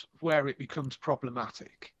that's where it becomes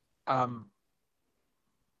problematic,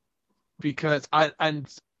 because I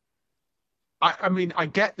mean, I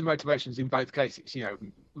get the motivations in both cases.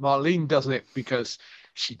 Marlene does it because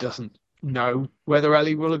she doesn't know whether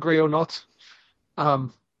Ellie will agree or not,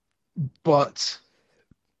 but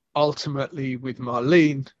ultimately with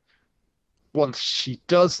Marlene, once she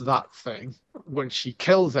does that thing, when she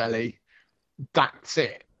kills Ellie, that's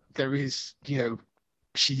it. There is,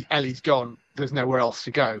 Ellie's gone. There's nowhere else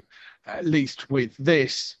to go. At least with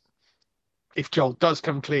this, if Joel does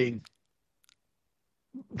come clean,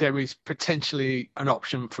 there is potentially an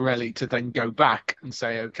option for Ellie to then go back and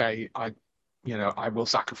say, okay, I will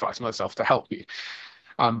sacrifice myself to help you.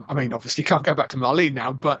 I mean, obviously can't go back to Marlene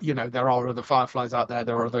now, but there are other Fireflies out there.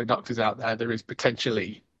 There are other Doctors out there. There is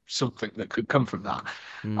potentially something that could come from that.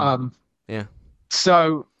 Yeah.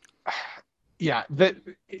 So, yeah,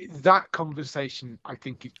 that conversation, I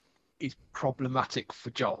think, is problematic for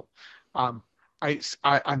Joel. And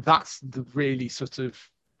that's the really sort of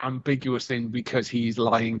ambiguous thing, because he's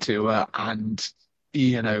lying to her, and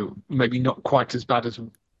maybe not quite as bad as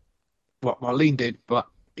what Marlene did, but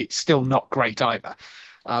it's still not great either.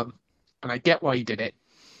 And I get why he did it,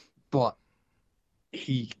 but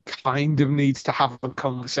he kind of needs to have a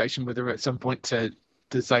conversation with her at some point to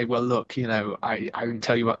say, well, look, I didn't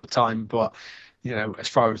tell you at the time, but as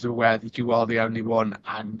far as I'm aware, that you are the only one,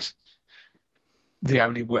 and the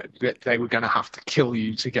only way that they were going to have to kill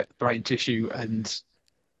you to get the brain tissue, and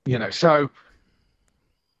so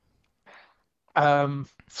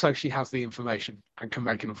she has the information and can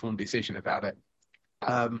make an informed decision about it.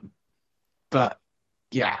 But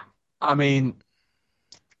yeah, I mean,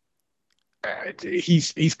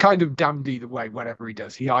 he's kind of damned either way. Whatever he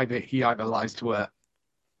does, he either lies to her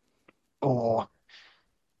or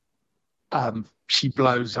she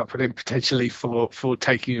blows up at him potentially for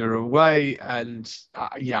taking her away. And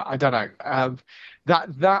yeah, I don't know.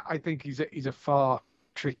 That I think is a far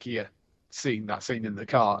trickier scene, that scene in the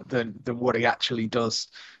car, than what he actually does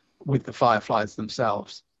with the Fireflies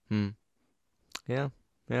themselves. Yeah.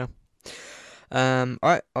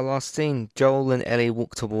 Alright, our last scene. Joel and Ellie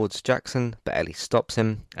walk towards Jackson, but Ellie stops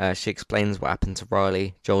him. She explains what happened to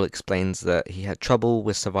Riley. Joel explains that he had trouble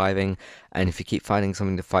with surviving, and if you keep finding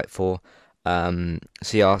something to fight for.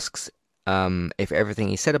 She asks if everything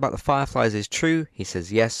he said about the Fireflies is true. He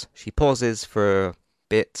says yes. She pauses for a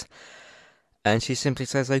bit, and she simply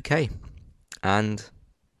says okay. And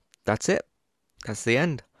that's it. That's the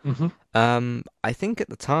end. I think at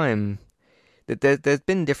the time... There's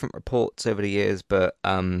been different reports over the years, but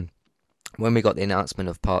when we got the announcement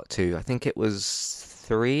of part 2, I think it was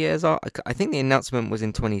 3 years out. I think the announcement was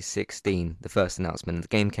in 2016, the first announcement. The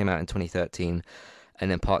game came out in 2013,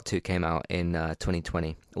 and then part 2 came out in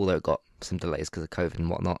 2020, although it got some delays because of COVID and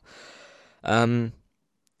whatnot.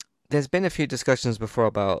 There's been a few discussions before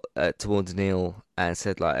about towards Neil, and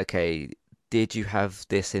said like, okay, did you have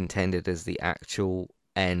this intended as the actual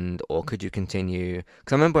end, or could you continue?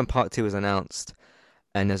 Because I remember when part 2 was announced,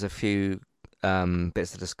 and there's a few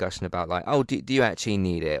bits of discussion about like, oh, do you actually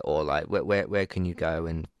need it, or like where can you go,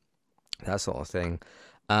 and that sort of thing.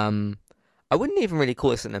 I wouldn't even really call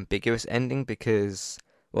this an ambiguous ending, because,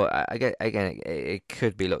 well, I get, again, it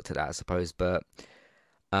could be looked at that, I suppose, but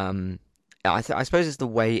I suppose it's the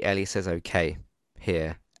way Ellie says okay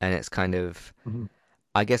here, and it's kind of,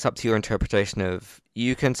 I guess, up to your interpretation of,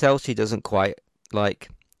 you can tell she doesn't quite like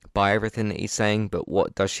buy everything that he's saying, but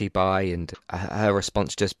what does she buy? And her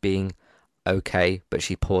response just being okay, but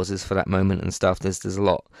she pauses for that moment and stuff. There's a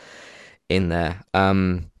lot in there.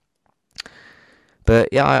 But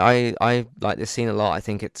yeah, I like this scene a lot. I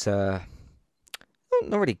think it's not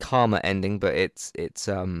really calmer ending, but it's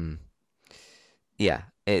yeah,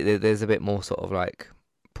 there's a bit more sort of like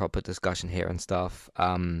proper discussion here and stuff.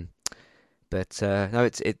 But no,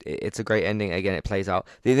 it's a great ending. Again, it plays out.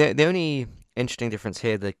 The only interesting difference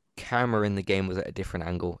here, the camera in the game was at a different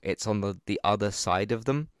angle. It's on the other side of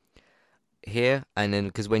them here, and then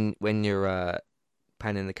because when you're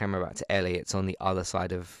panning the camera back to Ellie, it's on the other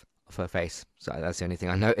side of her face. So that's the only thing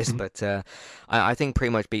I noticed. But I think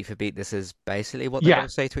pretty much beat for beat, this is basically what they're going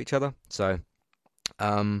to say to each other. So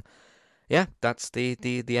yeah, that's the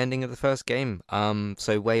ending of the first game.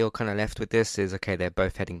 So where you're kind of left with this is, okay, they're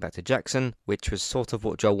both heading back to Jackson, which was sort of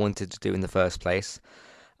what Joel wanted to do in the first place.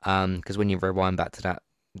 Because when you rewind back to that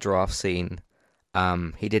giraffe scene,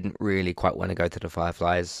 he didn't really quite want to go to the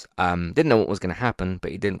Fireflies. Didn't know what was going to happen, but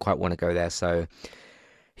he didn't quite want to go there. So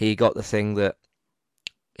he got the thing that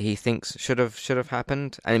he thinks should have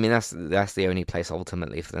happened. And I mean, that's the only place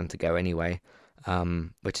ultimately for them to go anyway,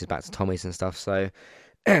 which is back to Tommy's and stuff. So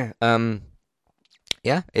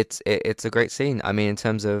yeah, it's a great scene. I mean, in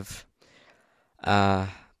terms of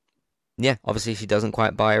yeah, obviously she doesn't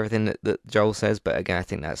quite buy everything that Joel says, but again, I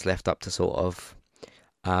think that's left up to sort of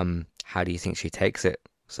how do you think she takes it,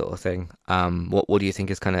 sort of thing. What do you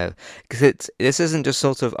think is kind of, because this isn't just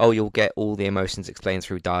sort of, oh, you'll get all the emotions explained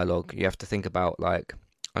through dialogue. You have to think about like,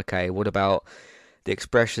 okay, what about the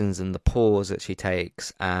expressions and the pause that she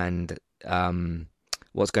takes, and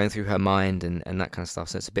what's going through her mind and that kind of stuff.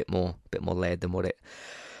 So it's a bit more layered than what it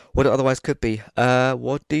otherwise could be.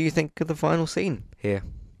 What do you think of the final scene here?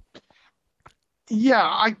 Yeah,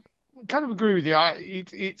 I kind of agree with you.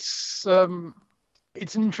 It's an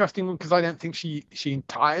interesting one, because I don't think she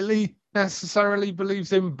entirely necessarily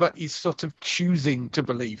believes him, but he's sort of choosing to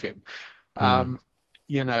believe him.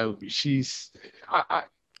 You know, I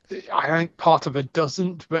think part of her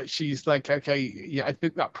doesn't, but she's like, okay, yeah, I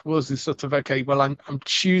think that was sort of, okay, well, I'm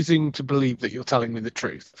choosing to believe that you're telling me the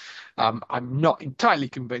truth. I'm not entirely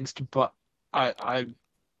convinced, but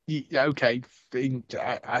okay,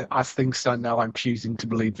 as things stand now, I'm choosing to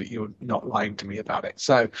believe that you're not lying to me about it.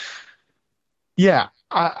 So, yeah,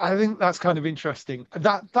 I think that's kind of interesting.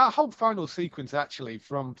 That whole final sequence, actually,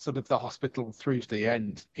 from sort of the hospital through to the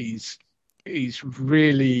end, is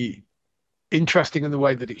really interesting in the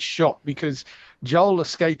way that it's shot, because Joel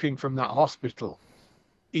escaping from that hospital,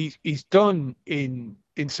 he's done in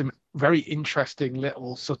some very interesting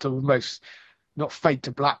little sort of almost not fade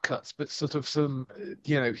to black cuts, but sort of some,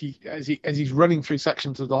 you know, as he's running through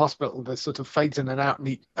sections of the hospital, there's sort of fades in and out,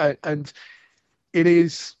 and it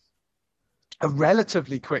is a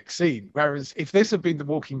relatively quick scene. Whereas if this had been The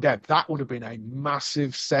Walking Dead, that would have been a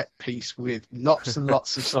massive set piece with lots and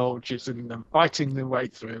lots of soldiers and them fighting their way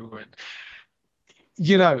through, and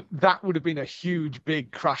you know, that would have been a huge,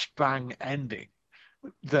 big crash bang ending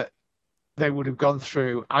that they would have gone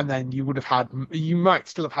through, and then you might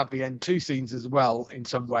still have had the end two scenes as well in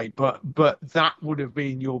some way, but that would have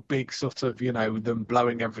been your big sort of, them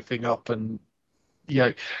blowing everything up, and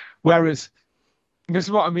whereas this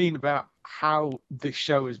is what I mean about how this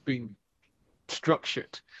show has been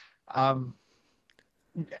structured.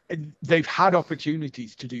 They've had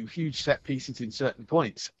opportunities to do huge set pieces in certain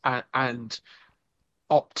points, and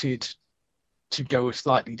opted to go a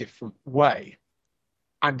slightly different way,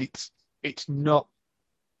 and it's not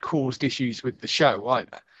caused issues with the show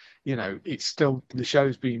either. It's still, the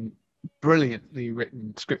show's been brilliantly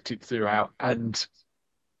written, scripted throughout, and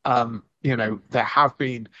there have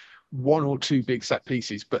been one or two big set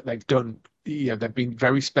pieces, but they've been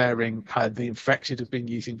very sparing. The infected have been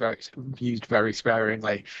used very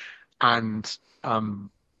sparingly, and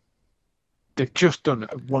they've just done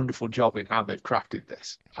a wonderful job in how they've crafted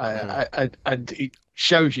this. And it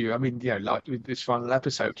shows you, like with this final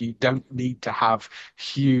episode, you don't need to have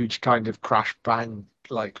huge kind of crash bang,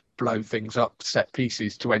 like blow things up set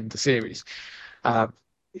pieces to end the series.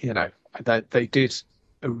 They did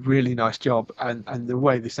a really nice job, and the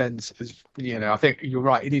way this ends is, I think you're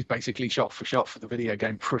right, it is basically shot for shot for the video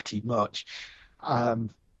game pretty much.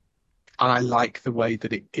 And I like the way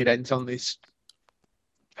that it ends on this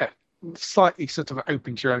slightly sort of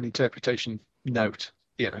open to your own interpretation note.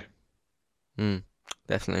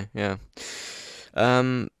 Definitely, yeah.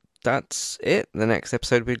 That's it. The next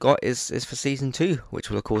episode we've got is for season 2, which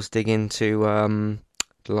will of course dig into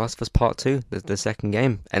The Last of Us Part 2, the second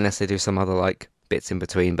game, unless they do some other like bits in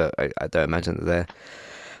between, but I don't imagine that they're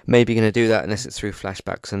maybe going to do that unless it's through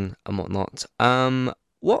flashbacks and whatnot.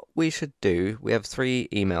 What we should do, we have 3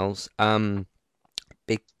 emails.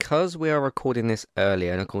 Because we are recording this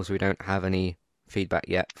earlier, and of course we don't have any feedback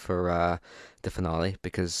yet for the finale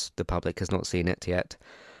because the public has not seen it yet.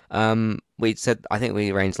 We said, I think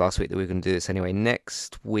we arranged last week that we were going to do this anyway.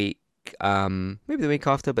 Next week, maybe the week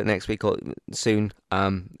after, but next week or soon.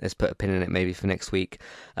 Let's put a pin in it maybe for next week.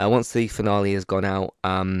 Once the finale has gone out,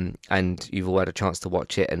 and you've all had a chance to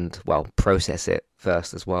watch it and, well, process it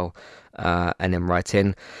first as well, and then write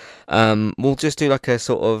in. We'll just do like a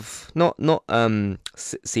sort of not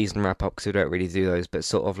season wrap up because we don't really do those, but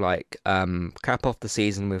sort of like cap off the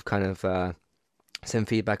season with kind of some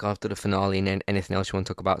feedback after the finale and then anything else you want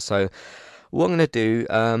to talk about. So what I'm going to do,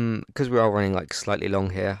 because we are running like slightly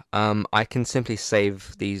long here, I can simply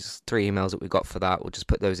save these 3 emails that we got for that. We'll just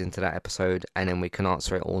put those into that episode, and then we can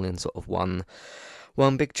answer it all in sort of one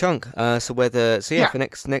big chunk. For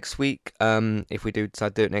next week, if we do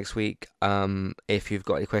decide to do it next week, if you've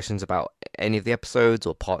got any questions about any of the episodes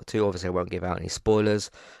or part 2, obviously I won't give out any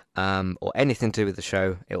spoilers, or anything to do with the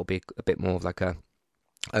show. It will be a bit more of like a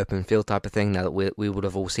open field type of thing now that we would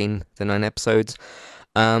have all seen the 9 episodes.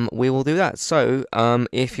 We will do that. So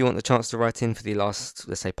if you want the chance to write in for the last,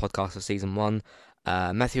 let's say, podcast of season 1,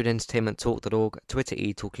 Matthew@entertainmenttalk.org, Twitter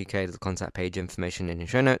eTalkUK, there's a contact page, information in your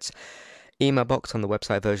show notes, email box on the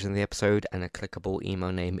website version of the episode, and a clickable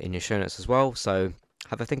email name in your show notes as well. So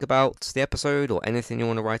have a think about the episode or anything you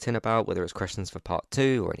want to write in about, whether it's questions for part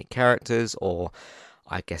 2 or any characters, or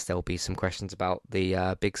I guess there'll be some questions about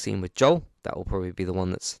the big scene with Joel. That will probably be the one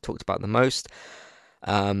that's talked about the most.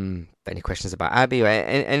 Any questions about Abby or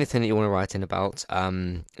anything that you want to write in about.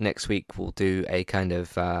 Next week we'll do a kind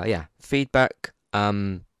of feedback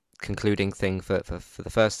concluding thing for the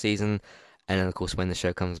first season, and then of course when the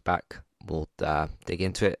show comes back we'll dig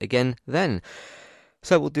into it again then.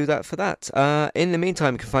 So we'll do that for that. In the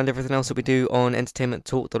meantime, you can find everything else that we do on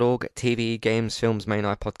entertainmenttalk.org, TV, games, films, main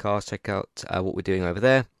eye podcast. Check out what we're doing over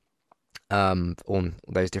there. On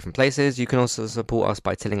those different places. You can also support us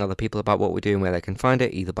by telling other people about what we do and where they can find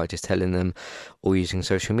it, either by just telling them or using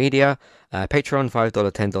social media. Patreon, $5,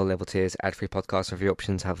 $10 level tiers, ad-free podcast review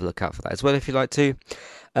options. Have a look out for that as well if you'd like to.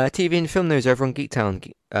 TV and film news over on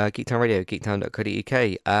Geektown, Geektown Radio,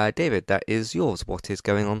 geektown.co.uk. David, that is yours. What is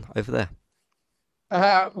going on over there?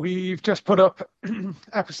 We've just put up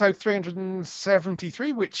episode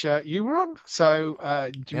 373, which you were on. So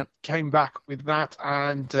you came back with that,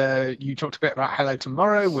 and you talked a bit about Hello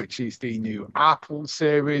Tomorrow, which is the new Apple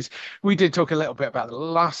series. We did talk a little bit about The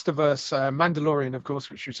Last of Us, Mandalorian, of course,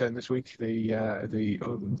 which returned this week,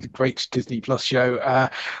 the great Disney Plus show.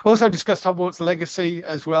 Also discussed Hogwarts Legacy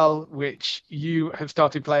as well, which you have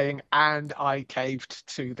started playing, and I caved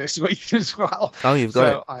to this week as well. Oh, you've got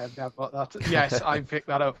it. So I have now got that. Yes, I picked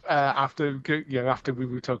that up after we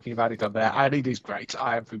were talking about it on there, and it is great.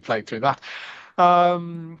 I have been playing through that.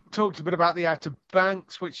 Talked a bit about The Outer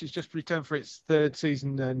Banks, which has just returned for its 3rd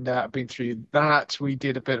season, and been through that. We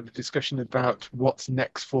did a bit of a discussion about what's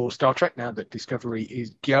next for Star Trek now that Discovery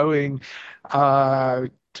is going.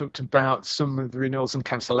 talked about some of the renewals and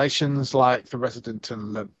cancellations, like The Resident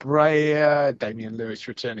and La Brea, Damian Lewis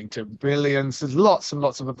returning to Billions. There's lots and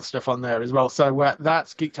lots of other stuff on there as well. So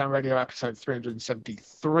that's Geektown Radio episode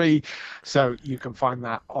 373. So you can find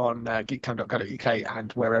that on geektown.co.uk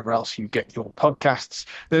and wherever else you get your podcasts.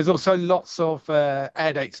 There's also lots of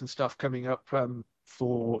air dates and stuff coming up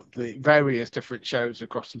for the various different shows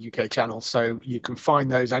across the UK channels, so you can find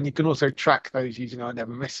those, and you can also track those using our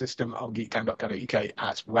Never Miss system on geektown.co.uk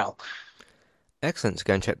as well. Excellent, so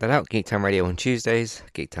go and check that out. Geektown Radio on Tuesdays,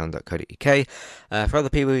 geektown.co.uk. For other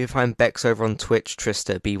people, you find Bex over on Twitch,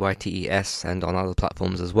 Trista, BYTES, and on other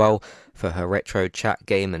platforms as well for her retro chat,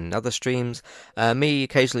 game, and other streams. Me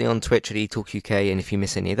occasionally on Twitch at eTalkUK, and if you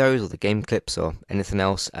miss any of those, or the game clips, or anything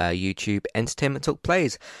else, YouTube, Entertainment Talk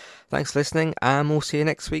Plays. Thanks for listening, and we'll see you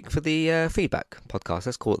next week for the feedback podcast.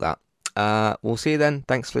 Let's call it that. We'll see you then.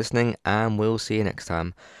 Thanks for listening, and we'll see you next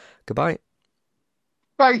time. Goodbye.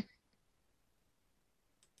 Bye.